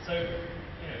 So,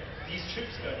 these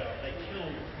troops go down, they kill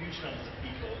huge numbers of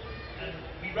people, and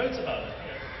we wrote about it.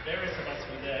 Various of us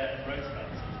were there and wrote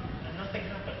about it, and nothing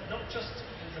happened. Not just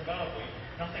in Zimbabwe,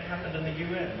 nothing happened in the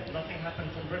UN, nothing happened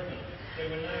from Britain.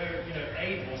 There were no,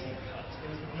 aid wasn't cut.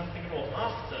 There was nothing at all.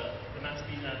 After the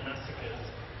Masbina massacres,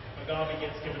 Mugabe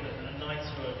gets given a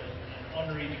knighthood and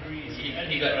honorary degrees. He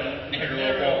got a Nehru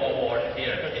Award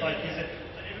here. It's like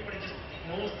everybody just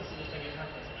ignores this sort of thing that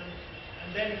happens.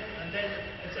 And then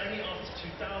it's only after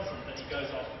 2000 that he goes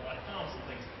off the right farms and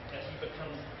things that he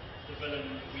becomes the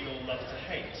villain we all love to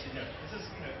hate. This is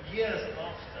years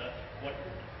after what.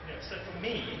 So for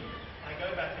me, I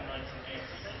go back in 1980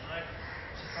 and I've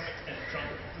to some extent drunk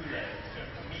the Kool-Aid.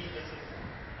 For me,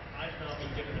 I've now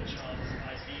been given a chance.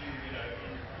 I've been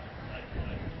I've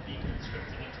been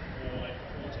conscripted into war. I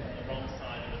fought on the wrong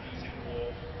side of a losing war.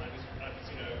 I was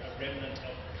a remnant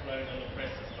of colonial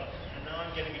oppressors, and now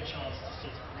I'm getting a chance to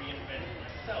sort of reinvent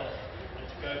myself and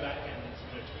to go back and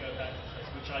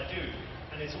which I do,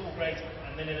 and it's all great.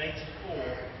 And then in '84,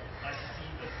 I see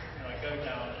this. I go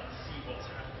down and see what's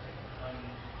happening,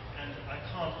 and I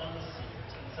can't unsee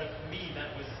it. And so for me,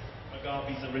 that was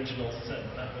Mugabe's original sin.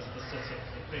 That was the sort of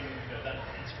the thing,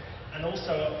 and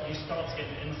also you start to get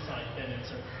an insight then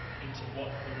into what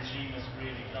the regime is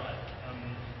really like.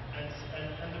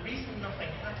 And the reason nothing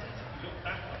happens, if you look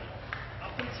back on it,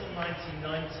 up until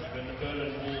 1990, when the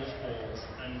Berlin Wall falls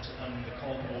and the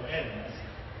Cold War ends,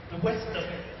 the West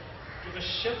doesn't give a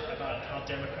shit about how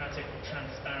democratic or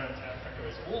transparent Africa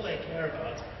is. All they care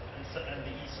about, and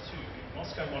the East too,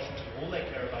 Moscow and Washington, all they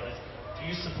care about is, do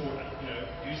you support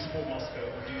Moscow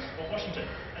or do you support Washington?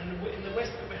 And in the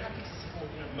West, we're happy to support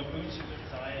Mobutu in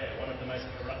Zaire, one of the most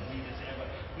corrupt leaders ever.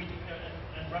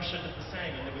 And Russia did the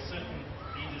same, and there were certain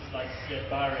leaders like Siad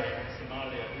Barre in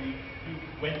Somalia who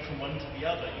went from one to the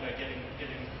other, getting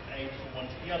aid from one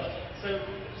to the other. So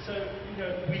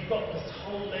we've got this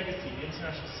whole legacy, the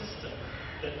international system,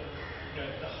 that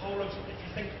the whole of, if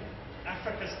you think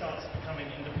Africa starts becoming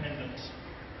independent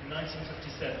in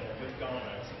 1957 with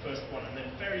Ghana, it's the first one, and then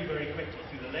very, very quickly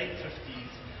through the late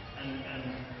 50s and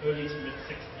early to mid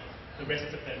 60s, the rest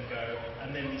of them go,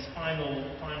 and then these final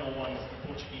ones, the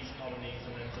Portuguese colonies,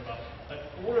 and then Zimbabwe. But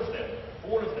all of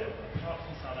them, apart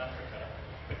from South Africa,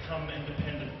 become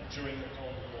independent during the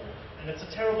Cold War. And it's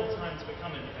a terrible time to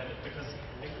become independent because,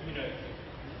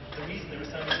 the reason there are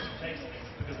so many mistakes is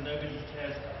because nobody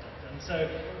cares about it. And so,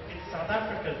 in South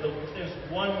Africa, if there's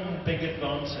one big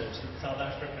advantage that South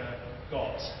Africa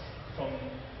got from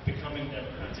becoming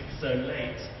democratic so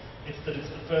late, it's that it's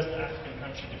the first African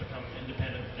country to become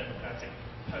independent and democratic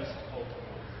post-Cold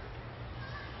War.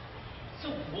 So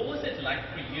what was it like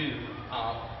for you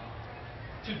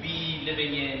to be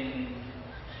living in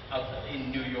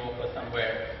New York or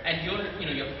somewhere, and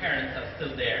your parents are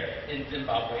still there in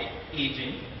Zimbabwe,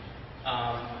 aging,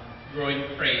 growing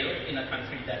frail in a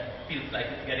country that feels like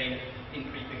it's getting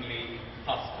increasingly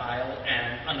hostile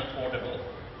and unaffordable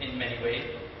in many ways,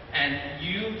 and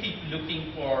you keep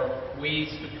looking for ways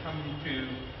to come to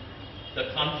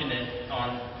the continent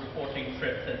on reporting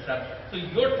trips and stuff. So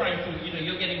you're trying to,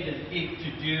 you're getting this gig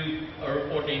to do a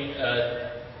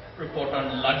report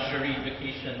on luxury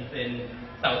vacations in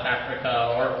South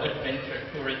Africa or adventure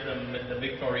tourism at the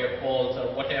Victoria Falls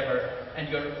or whatever, and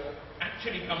you're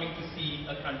actually coming to see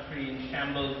a country in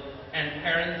shambles and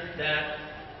parents that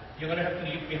you're going to have to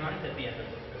leave behind at the end of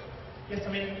this. Yes,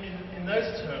 I mean, in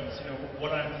those terms,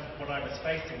 what I was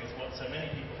facing is what so many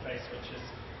people face, which is,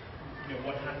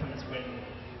 what happens when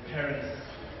parents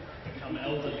become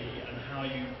elderly and how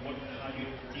you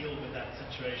deal with that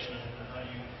situation and how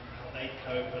they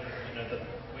cope, and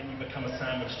when you become a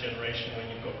sandwich generation,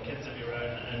 when you've got kids of your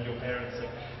own and your parents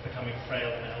are becoming frail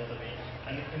and elderly.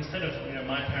 And instead of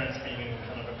my parents being in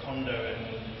kind of a condo in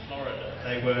Florida,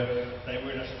 they were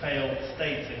in a failed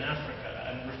state in Africa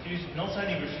and not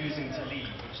only refusing to leave,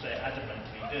 which they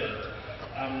adamantly did,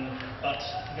 but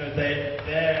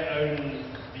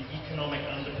the economic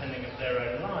underpinning of their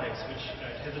own lives, which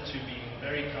hitherto being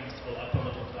very comfortable upper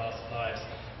middle class lives,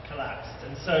 collapsed.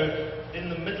 And so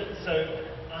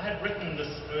I had written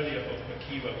this earlier book,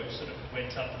 Makiwa, which sort of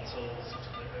went up until sort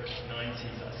of the early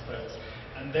 90s, I suppose.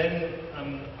 And then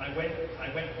I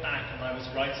went back and I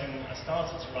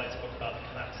started to write a book about the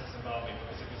collapse of Zimbabwe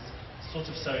because it was sort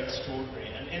of so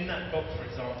extraordinary. And in that book, for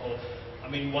example,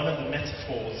 one of the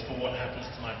metaphors for what happens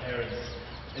to my parents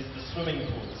is the swimming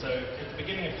pool. So at the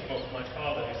beginning of the book, my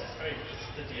father, who's this very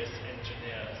fastidious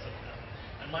engineer,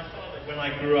 and my father, when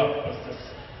I grew up, was this,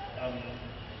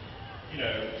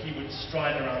 he would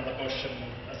stride around the bush in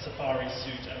a safari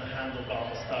suit and a handlebar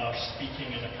moustache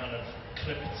speaking in a kind of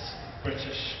clipped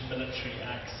British military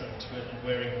accent and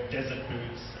wearing desert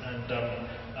boots, and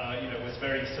was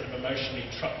very sort of emotionally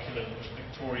truculent,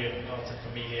 Victorian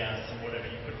paterfamilias and whatever.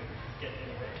 You couldn't get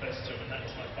anywhere close to him, and that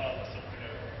was my father, sort of,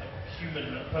 a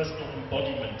human, a personal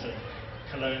embodiment of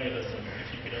colonialism, if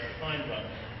you could ever find one.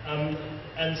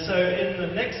 And so in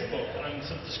the next book, I'm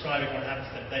sort of describing what happens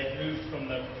to them. They've moved from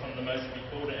the Mozambique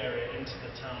border area into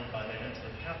the town by then, into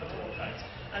the capital, in fact.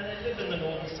 And they live in the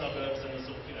northern suburbs in a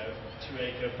sort of,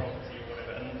 2-acre property or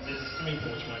whatever. And there's a swimming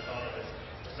pool which my father has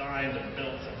designed and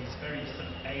built, and he's very sort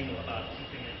of anal about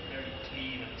keeping it very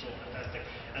clean, and it's all fantastic.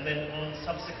 And then on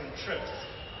subsequent trips,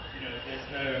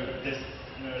 there's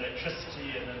no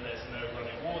electricity, and then there's no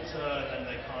running water, and then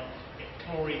they can't get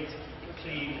chlorine to keep it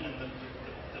clean, and the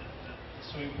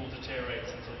swimming pool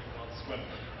deteriorates until you can't swim.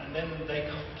 And then they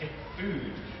can't get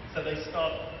food, so they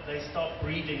start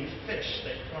breeding fish.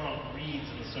 They plant reeds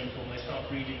in the swimming pool, and they start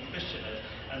breeding fish in it.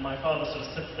 And my father sort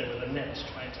of sits there with a net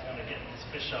trying to kind of get these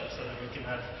fish up so that we can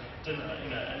have dinner,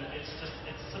 and it's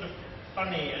sort of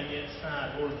funny and yet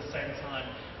sad all at the same time.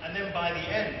 And then by the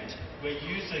end, we're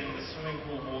using the swimming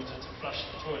pool water to flush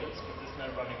the toilets because there's no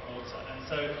running water. And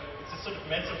so it's a sort of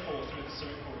metaphor through the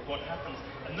swimming pool of what happens.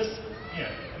 And this,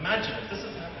 imagine if this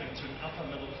is happening to an upper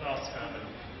middle class family,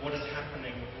 what is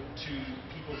happening to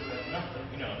people who have nothing,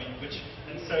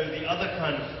 and so the other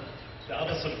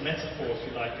sort of metaphor, if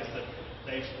you like, is that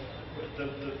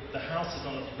the house is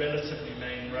on a relatively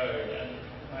main road, and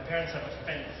my parents have a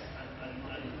fence,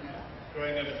 and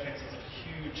growing over the fence is a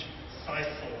huge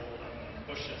sisal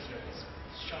bushes, these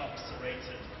sharp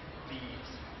serrated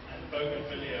leaves, and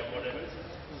bougainvillea, whatever.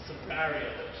 It's a barrier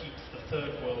that keeps the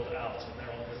third world out, and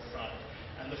they're on this side.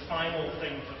 And the final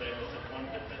thing for them is that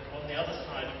on the other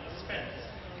side of this fence,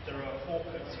 there are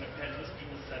hawkers, peddlers,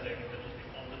 people selling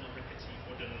on little rickety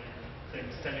wooden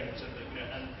things, selling to the,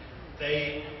 and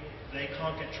they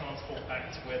can't get transport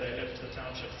back to where they live, to the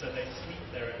township, so they sleep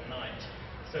there at night.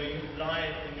 So you lie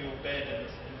in your bed in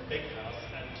the big house,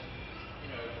 and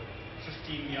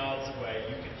 15 yards away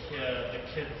you can hear the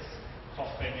kids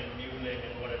coughing and mewling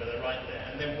and whatever. They're right there.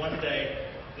 And then one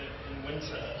day in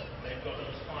winter, they've got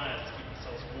little fires to keep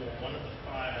themselves warm. One of the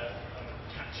fire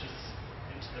catches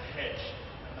into the hedge,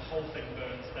 and the whole thing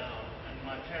burns down. And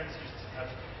my parents used to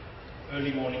have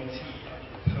early morning tea under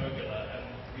the pergola, and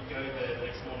we go there the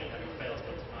next morning having failed to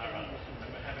put the fire out, and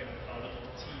we're having our little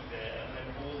tea there, and then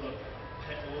all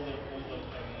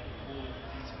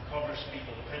these impoverished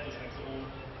people, the peddlers, things, are all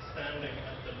standing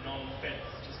at the non-fence,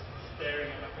 just staring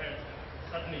at my parents.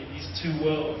 Suddenly, these two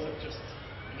worlds have just,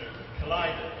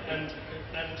 collided, and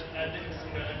it's,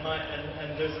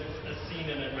 and there's a scene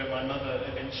in it where my mother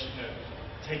eventually,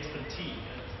 takes them tea,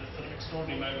 and it's this sort of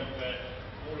extraordinary moment where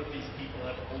all of these people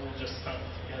have all just sunk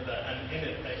together, and in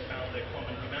it they found their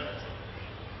common humanity.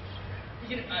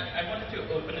 I wanted to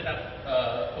open it up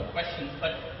for questions,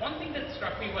 but one thing that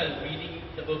struck me while reading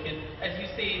the book is, as you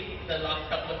say, the last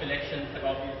couple of elections have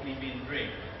obviously been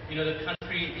rigged. The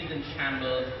country is in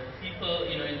shambles. People,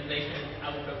 inflation is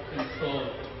out of control.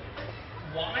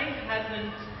 Why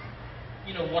hasn't,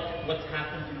 what's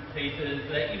happened in places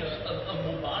like, a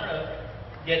Mubarak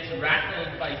gets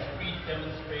rattled by street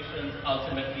demonstrations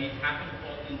ultimately. It happened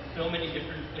in so many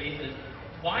different places.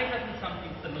 Why hasn't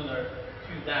something similar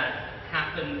to that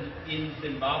happened in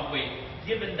Zimbabwe,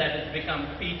 given that it's become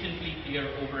patently clear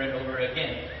over and over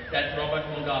again that Robert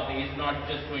Mugabe is not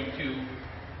just going to,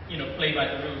 play by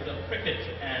the rules of cricket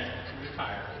and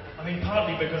retire? I mean,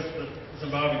 partly because the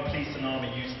Zimbabwe police and army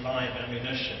used live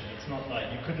ammunition. It's not like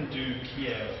you couldn't do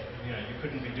Kiev, you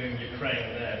couldn't be doing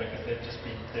Ukraine there because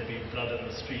there'd be blood in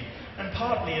the street. And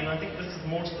partly, and I think this is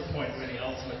more to the point really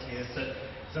ultimately, is that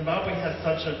Zimbabwe has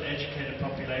such an educated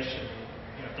population,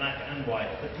 black and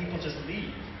white, that people just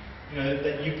leave.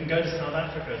 That you can go to South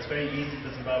Africa. It's very easy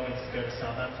for Zimbabweans to go to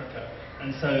South Africa,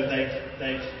 and so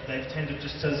they've tended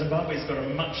just. So Zimbabwe's got a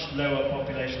much lower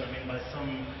population. I mean, by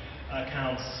some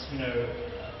accounts,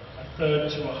 a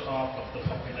third to a half of the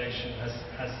population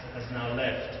has now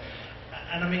left.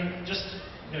 And I mean, just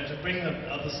to bring the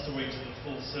other story to the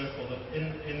full circle, that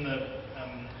in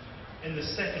the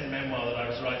second memoir that I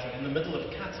was writing, in the middle of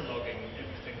cataloguing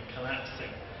everything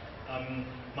collapsing,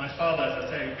 my father, as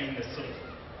I say, being this sort of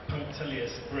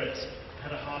punctilious Brit,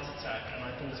 had a heart attack, and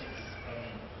I thought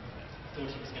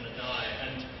he was going to die.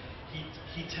 And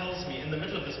he tells me, in the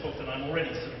middle of this book that I'm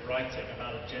already sort of writing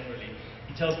about it generally,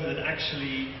 he tells me that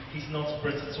actually he's not a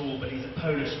Brit at all, but he's a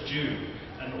Polish Jew,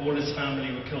 and all his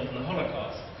family were killed in the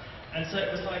Holocaust. And so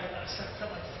it was like, I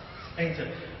felt like saying to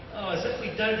him, oh, as if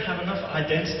we don't have enough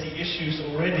identity issues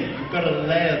already. You've got to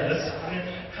layer this.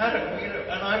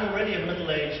 And I'm already a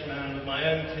middle-aged man with my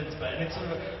own kids, and it's sort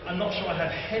of, I'm not sure I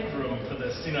have headroom for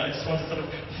this. I just want to sort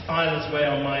of file its way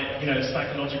on my,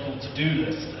 psychological to-do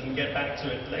list and get back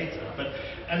to it later. But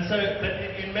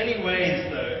in many ways,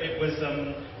 though, it was,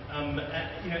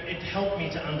 it helped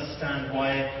me to understand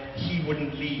why he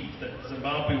wouldn't leave. That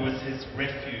Zimbabwe was his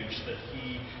refuge. That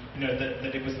he,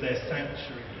 that it was their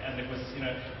sanctuary. And it was,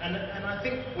 and I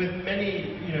think with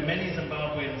many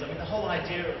Zimbabweans, I mean, the whole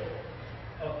idea of,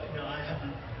 I have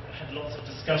had lots of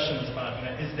discussions about,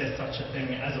 is there such a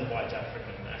thing as a white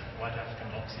African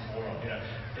oxymoron?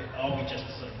 Are we just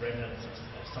sort of remnants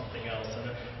of something else?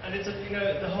 And it's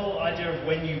the whole idea of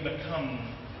when you become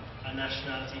a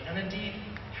nationality, and indeed,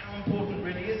 how important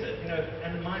really is it?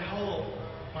 And my whole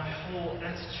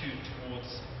attitude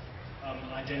towards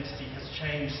identity has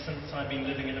changed since I've been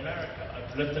living in America.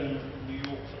 I've lived in New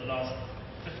York for the last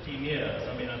 15 years.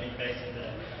 I mean, I've been based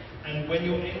there. And when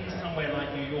you're in somewhere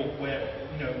like New York, where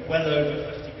well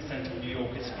over 50% of New York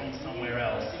is from somewhere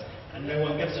else, and no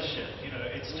one gives a shit.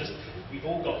 It's just we've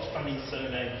all got funny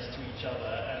surnames to each other,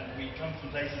 and we come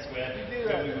from places where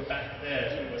when we were back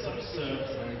there, we were sort of Serbs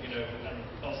and and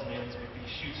Bosnians would be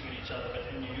shooting at each other. But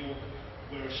in New York,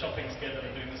 we were shopping together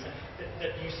and doing this.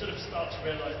 That you sort of start to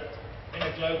realise that in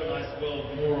a globalised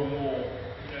world, more and more,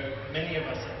 many of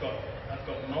us have got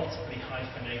multiply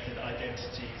hyphenated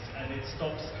identities, and it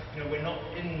stops. We're not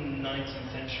in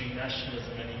 19th century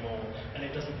nationalism anymore, and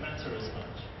it doesn't matter as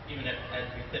much. Even as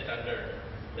we sit under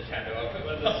the shadow of it.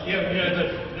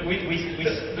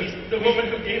 The woman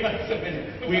who gave us so many.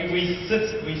 We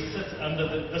sit under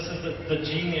this is the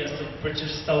genius of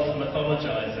British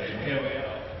self-mythologizing. Here we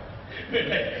are. We're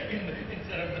like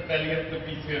instead of the belly of the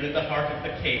beast, we're in the heart of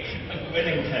the cake.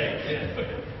 Wedding cake.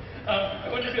 Yeah. I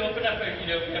wanted to open up. We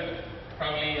have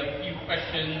probably a few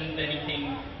questions.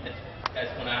 Anything that you guys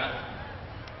want to ask?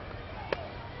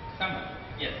 Someone?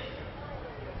 Yes.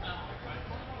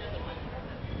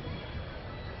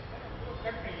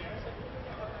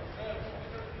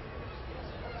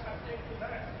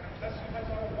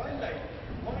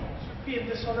 Be in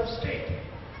this sort of state.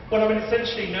 Well, I mean,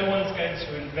 essentially, no one's going to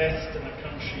invest in a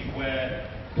country where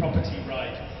property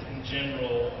rights in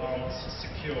general aren't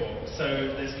secure. So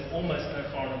there's almost no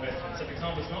foreign investment. So, for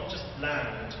example, it's not just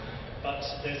land, but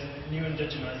there's a new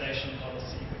indigenization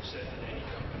policy which says that any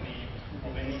company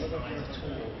of any size at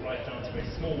all, right down to very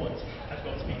small ones, have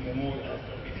got to be at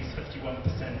least 51%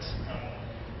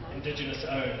 indigenous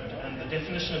owned, and the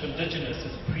definition of indigenous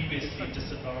is previously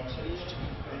disadvantaged.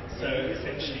 So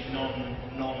essentially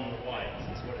non-white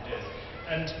is what it is.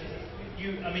 And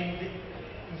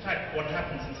in fact, what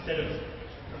happens instead of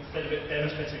it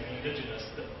benefiting the indigenous,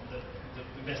 the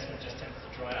investment just tends to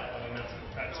dry up. I mean, that's the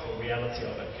practical reality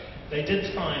of it. They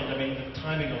did find, the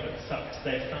timing of it sucks.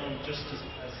 They found just as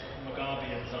Mugabe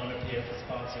and ZANU-PF's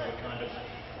party were kind of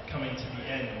coming to the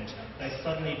end, they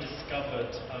suddenly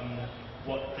discovered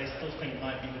what they still think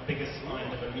might be the biggest find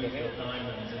of alluvial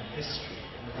diamonds in history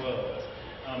in the world.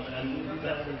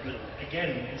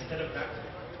 Again, instead of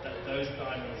those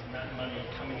diamonds and that money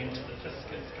coming into the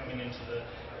fiscus, coming into the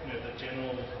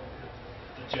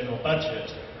general budget,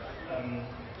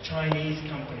 Chinese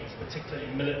companies, particularly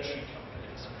military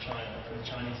companies from China, from the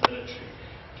Chinese military,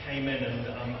 came in and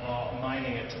are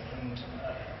mining it in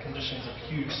conditions of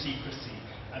huge secrecy.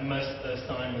 And most of those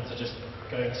diamonds are just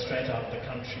going straight out of the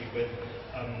country with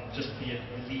just the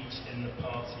elite in the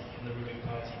party, in the ruling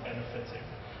party, benefiting.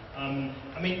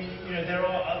 There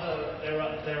are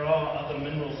other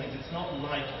mineral things. It's not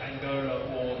like Angola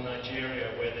or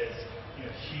Nigeria where there's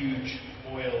huge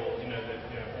oil,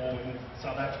 or in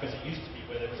South Africa as it used to be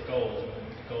where there was gold,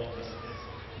 and the gold is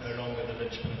no longer the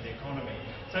linchpin of the economy.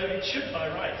 So it should by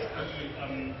right be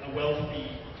a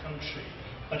wealthy country,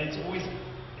 but it's always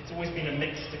been a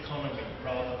mixed economy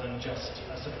rather than just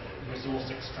a sort of resource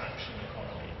extraction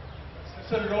economy.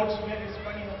 Cecil Rhodes made his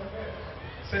money over there.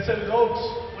 Cecil Rhodes.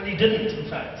 Well, he didn't, in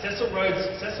fact. Cecil Rhodes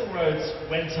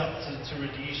went up to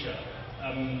Rhodesia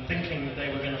thinking that they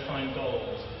were going to find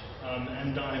gold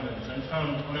and diamonds, and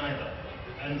found neither.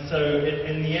 And so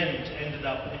in the end ended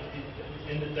up,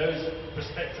 those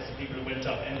prospectors of people who went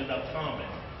up ended up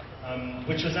farming,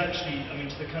 which was actually,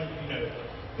 to the country,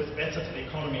 was better for the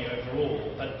economy overall,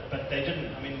 but they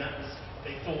didn't.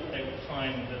 They thought they would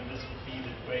find that this would be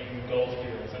the great new gold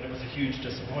fields, and it was a huge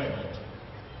disappointment.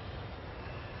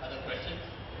 Other questions?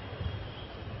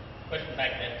 Question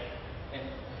back there, in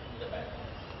the back.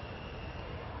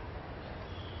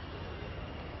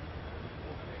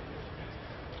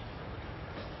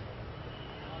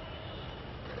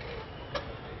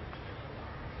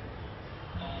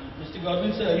 Mr.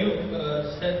 Godwin, sir, you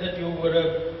said that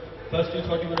first you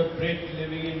thought you were a Brit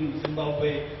living in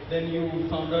Zimbabwe, then you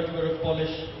found out you were a Polish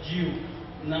Jew,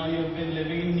 now you've been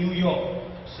living in New York.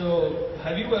 So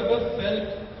have you ever felt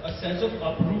a sense of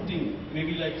uprooting,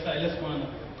 maybe like Silas Mana?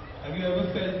 Have you ever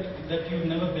felt that you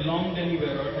never belonged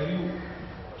anywhere, or have you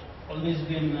always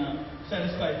been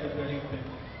satisfied with where you've been?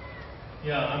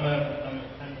 Yeah, I'm an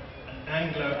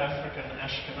Anglo-African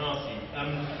Ashkenazi.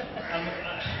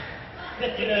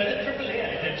 Triple A,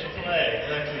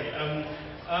 exactly.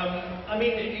 I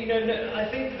mean, I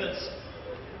think that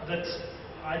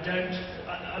I don't.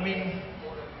 I mean,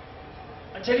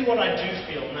 I tell you what I do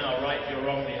feel now, rightly or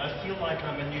wrongly. I feel like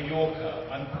I'm a New Yorker.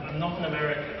 I'm not an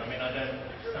American. I mean, I don't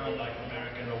sound like an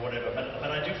American or whatever, but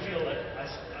I do feel that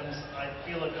I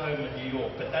feel at home in New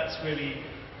York. But that's really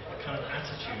a kind of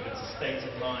attitude. It's a state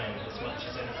of mind as much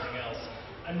as anything else.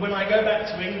 And when I go back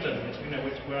to England,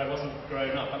 where I wasn't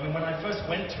grown up, I mean, when I first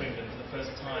went to England for the first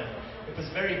time, it was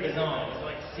very bizarre. It was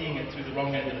like seeing it through the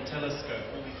wrong end of the telescope,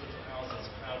 all these little houses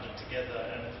crowded together,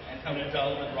 and how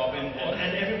dull and Robin was.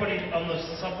 And everybody on the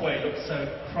subway looked so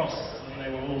cross, and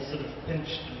they were all sort of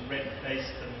pinched and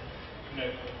red-faced, and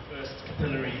burst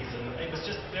capillaries, and it was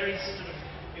just very sort of.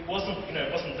 It wasn't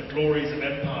the glories of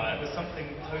empire. It was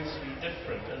something totally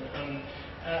different, and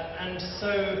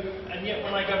yet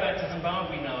when I go back to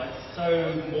Zimbabwe now, it's so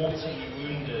mortally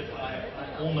wounded. I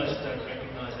almost don't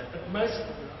recognise it. But most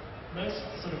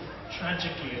sort of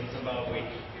tragically in Zimbabwe,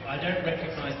 I don't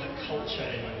recognise the culture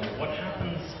anymore. What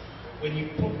happens when you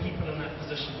put people in that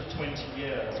position for 20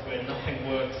 years, where nothing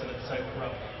works and it's so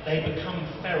corrupt? They become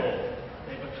feral.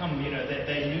 They become,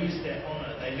 they lose their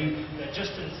honour. They're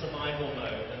just in survival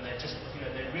mode, and they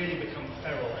really become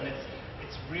feral. And it's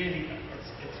very,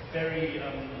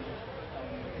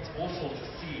 it's awful to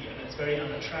see, and it's very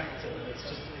unattractive, and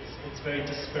it's very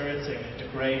dispiriting and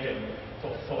degrading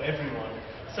for everyone.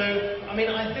 So, I mean,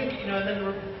 I think, and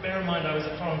then bear in mind I was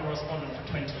a foreign correspondent for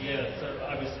 20 years, so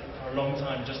I was for a long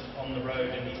time just on the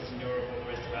road in Eastern Europe or the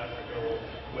rest of Africa or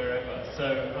wherever. So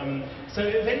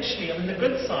eventually, I mean, the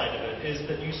good side of it is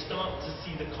that you start to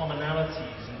see the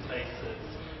commonalities in places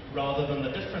rather than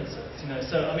the differences,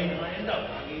 So, I mean, I end up,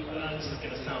 this is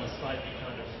going to sound slightly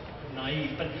kind of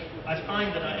naive, but I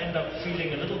find that I end up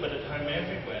feeling a little bit at home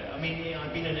everywhere. I mean,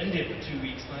 I've been in India for 2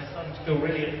 weeks, and I started to feel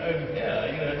really at home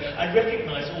here. I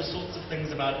recognise all sorts of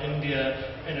things about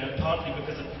India, partly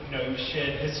because of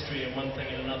shared history and one thing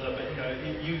and another. But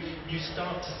you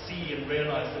start to see and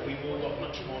realise that we've all got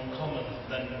much more in common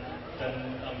than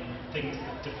things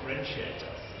that differentiate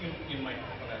us. You might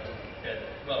want to get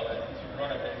well. You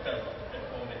brought up yourself at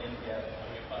home in India.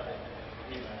 Your father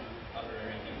is other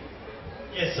areas.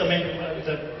 Yes, I mean,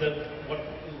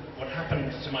 what happened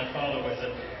to my father was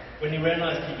that when he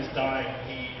realised he was dying,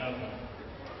 he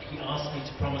asked me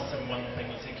to promise him one thing.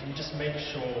 He said, "Can you just make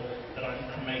sure that I'm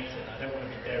cremated? I don't want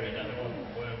to be buried. I don't want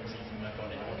worms eating my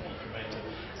body. I want to be cremated."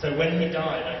 So when he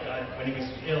died, when he was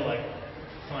ill, I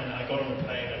got on a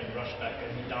plane and rushed back,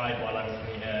 and he died while I was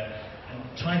in the air. And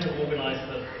trying to organise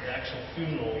the actual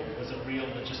funeral was a real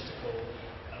logistical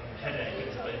headache.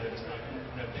 There was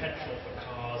no petrol for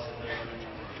cars, and it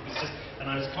was just,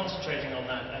 and I was concentrating on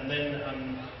that. And then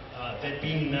there'd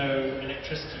been no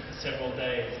electricity for several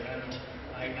days, and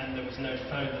there was no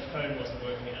phone. The phone wasn't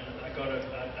working, and I got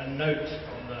a note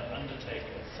from the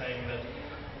undertaker saying that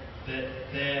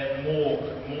their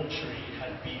mortuary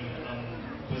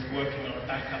was working on a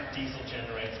backup diesel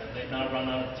generator, and they'd now run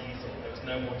out of diesel. There was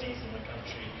no more diesel in the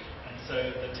country, and so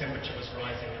the temperature was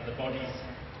rising, and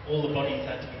all the bodies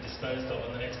had to be disposed of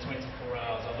in the next 24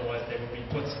 hours, otherwise they would be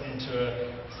put into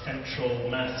a central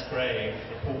mass grave,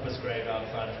 the pauper's grave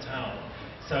outside of town.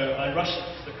 So I rushed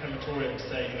to the crematorium to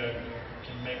say,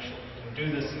 can you make sure we can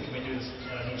do this, and can we do this,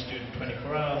 I need to do it in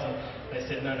 24 hours, and they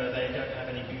said, no, they don't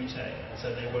have any butane, and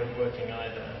so they weren't working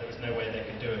either, and there was no way they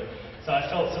could do it. So I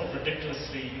felt sort of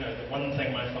ridiculously, the one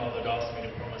thing my father had asked me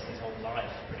to promise his whole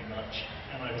life, pretty much,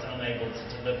 and I was unable to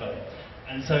deliver.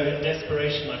 And so in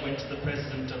desperation, I went to the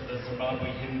president of the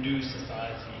Zimbabwe Hindu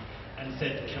Society and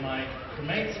said, "Can I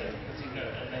cremate him?"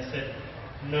 And they said,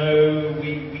 "No,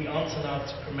 we aren't allowed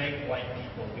to cremate white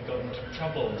people. We got into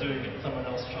trouble doing it. Someone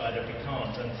else tried it, we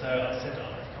can't." And so I said,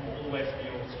 "I've come all the way from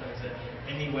York to is there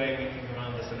any way we can come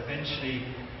around this?" And eventually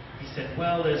he said,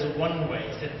 "Well, there's one way."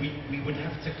 He said, we would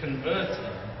have to convert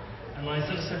him. And I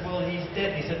sort of said, "Well, he's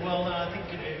dead." He said, "Well, no, I think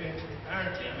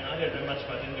apparently, I mean, I don't know much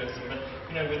about Hinduism, but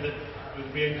with the with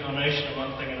reincarnation and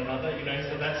one thing and another, you know,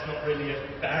 so that's not really a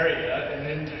barrier in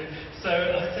Hindu. So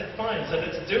I said, fine, so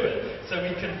let's do it. So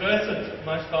we converted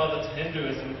my father to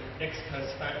Hinduism ex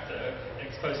post facto,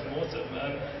 ex post mortem.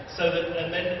 And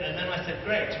then I said,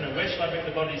 great, you know, where shall I bring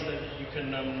the body so that you can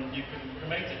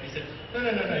cremate it? He said, no,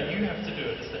 you have to do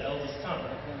it as the eldest son.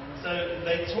 So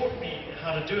they taught me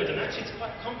how to do it, and actually it's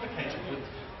quite complicated with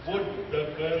wood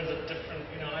that burns at different,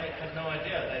 you know, I had no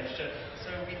idea. So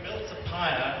we built a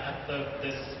pyre at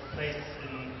this place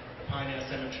in the Pioneer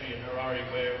Cemetery in Harare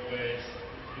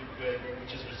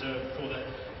which is reserved for the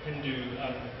Hindu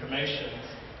cremations,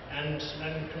 and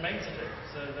cremated it.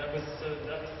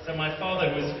 So my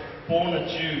father was born a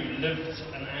Jew, lived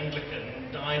an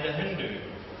Anglican, died a Hindu.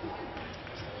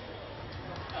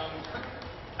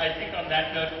 I think on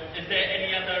that note, is there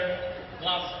any other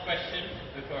last question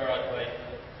before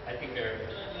I think there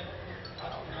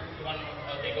one.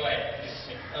 Okay, go ahead.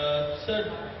 Sir,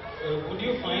 would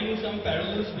you find some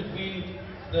parallels between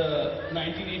the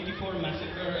 1984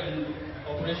 massacre and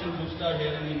Operation Blue Star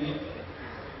here in India?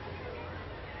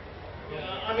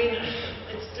 Yeah, I mean,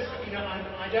 it's different. You know,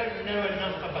 I don't know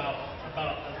enough about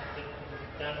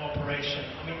that operation.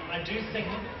 I mean, I do think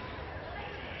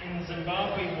in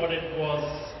Zimbabwe what it was,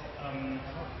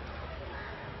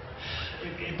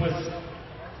 it was.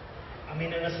 I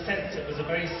mean, in a sense, it was a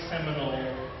very seminal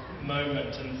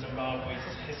moment in Zimbabwe's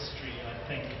history, I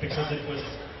think, because it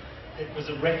was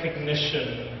a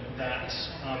recognition that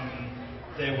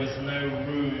there was no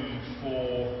room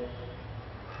for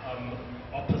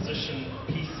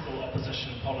peaceful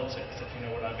opposition politics, if you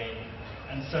know what I mean.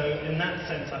 And so, in that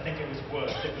sense, I think it was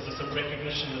worse. It was just a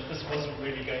recognition that this wasn't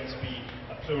really going to be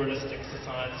a pluralistic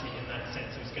society in that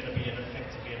sense. It was going to be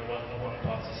effectively a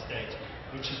one-party state,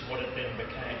 which is what it then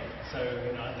became. So,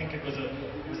 you know, I think it was a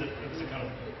kind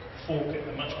of fork,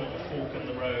 much more of a fork in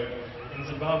the road in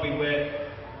Zimbabwe,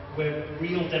 where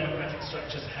real democratic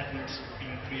structures hadn't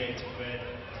been created, where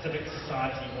civic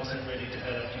society wasn't really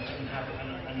developed. You didn't have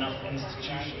enough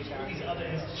institutions. All these other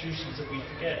institutions that we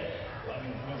forget. I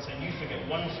mean, I'm not saying you forget,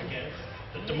 one forgets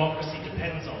that democracy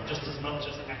depends on just as much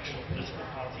as actual political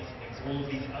parties and things. All of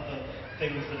these other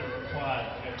things that are required,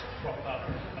 you know, to prop up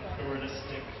a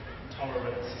pluralistic,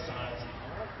 tolerant society.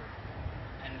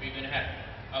 And we're going to have,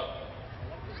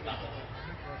 Islam.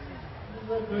 We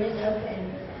were growing up and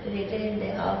later in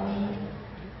the army,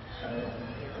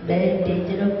 there is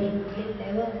danger of being killed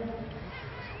ever.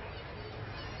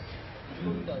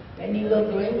 When you were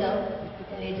growing up,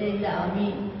 later in the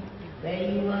army, where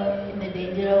you were in the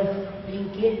danger of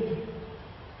being killed.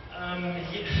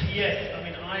 Yes, I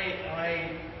mean,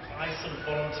 I sort of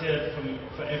volunteered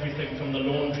for everything from the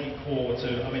laundry corps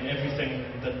to, I mean, everything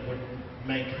that would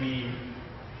make me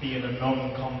be in a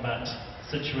non-combat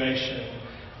situation.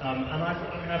 And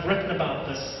I've written about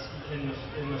this in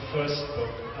the first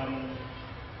book.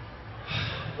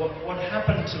 What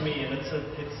happened to me, and it's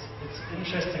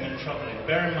interesting and troubling.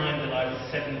 Bear in mind that I was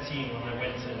 17 when I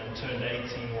went in and turned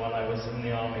 18 while I was in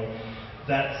the army.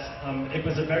 That it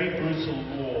was a very brutal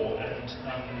war, and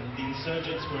the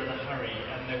insurgents were in a hurry,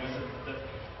 and there was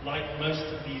like most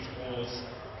of these wars,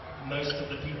 most of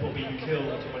the people being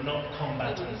killed were not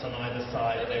combatants on either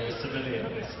side; they were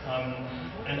civilians.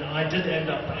 And I did end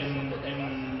up in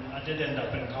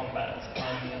combat,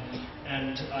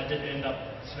 and I did end up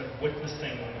sort of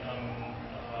witnessing,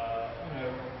 you know,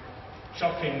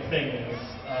 shocking things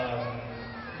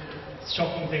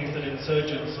that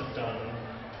insurgents have done.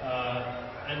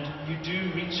 And you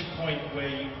do reach a point where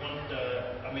you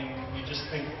wonder, I mean, you just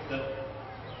think that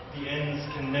the ends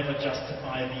can never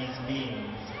justify these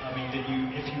means. I mean, that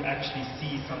if you actually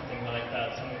see something like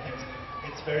that, some things,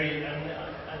 it's very, and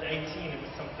at 18 it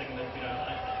was something that, you know,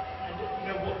 and you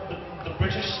know what, the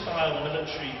British style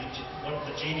military, one of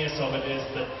the genius of it is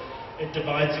that it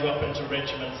divides you up into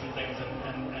regiments and things,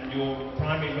 and your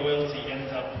primary loyalty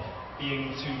ends up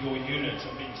being to your unit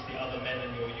and being to the other men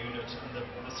in your unit and the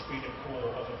esprit de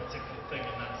corps of a particular thing,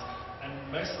 and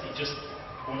mostly just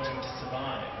wanting to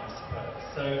survive, I suppose.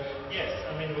 So yes,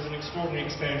 I mean, it was an extraordinary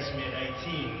experience for me at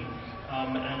 18,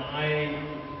 and I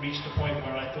reached a point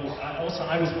where I thought,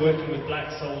 I was working with black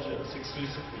soldiers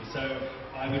exclusively, so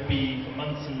I would be for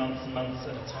months and months and months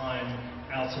at a time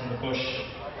out in the bush,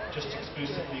 just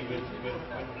exclusively with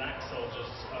black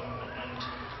soldiers, and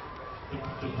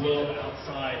the world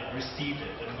outside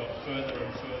receded and got further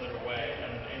and further away,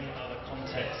 and any other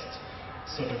context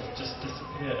sort of just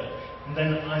disappeared. And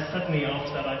then I suddenly,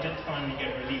 after that, I did finally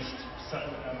get released. So,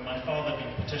 my father had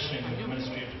been petitioning the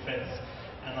Ministry of Defence,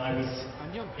 and I was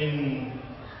in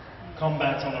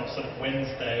combat on a sort of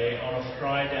Wednesday. On a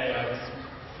Friday, I was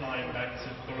flying back to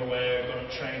Bulawayo, got a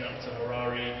train up to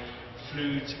Harare,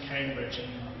 flew to Cambridge,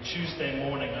 and Tuesday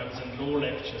morning I was in law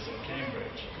lectures in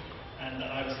Cambridge, and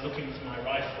I was looking for my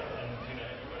rifle, and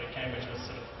everybody at Cambridge was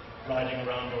sort of riding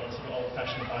around on sort of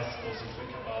old-fashioned bicycles with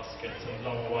wicker baskets and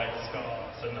long white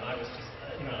scarves, and I was just,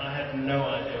 I had no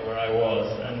idea where I was,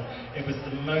 and it was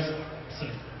the most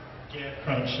sort of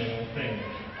gear-crunching thing,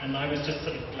 and I was just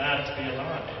sort of glad to be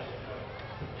alive.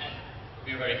 And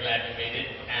we're very glad you made it,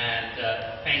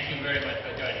 and thank you very much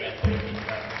for joining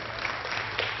us.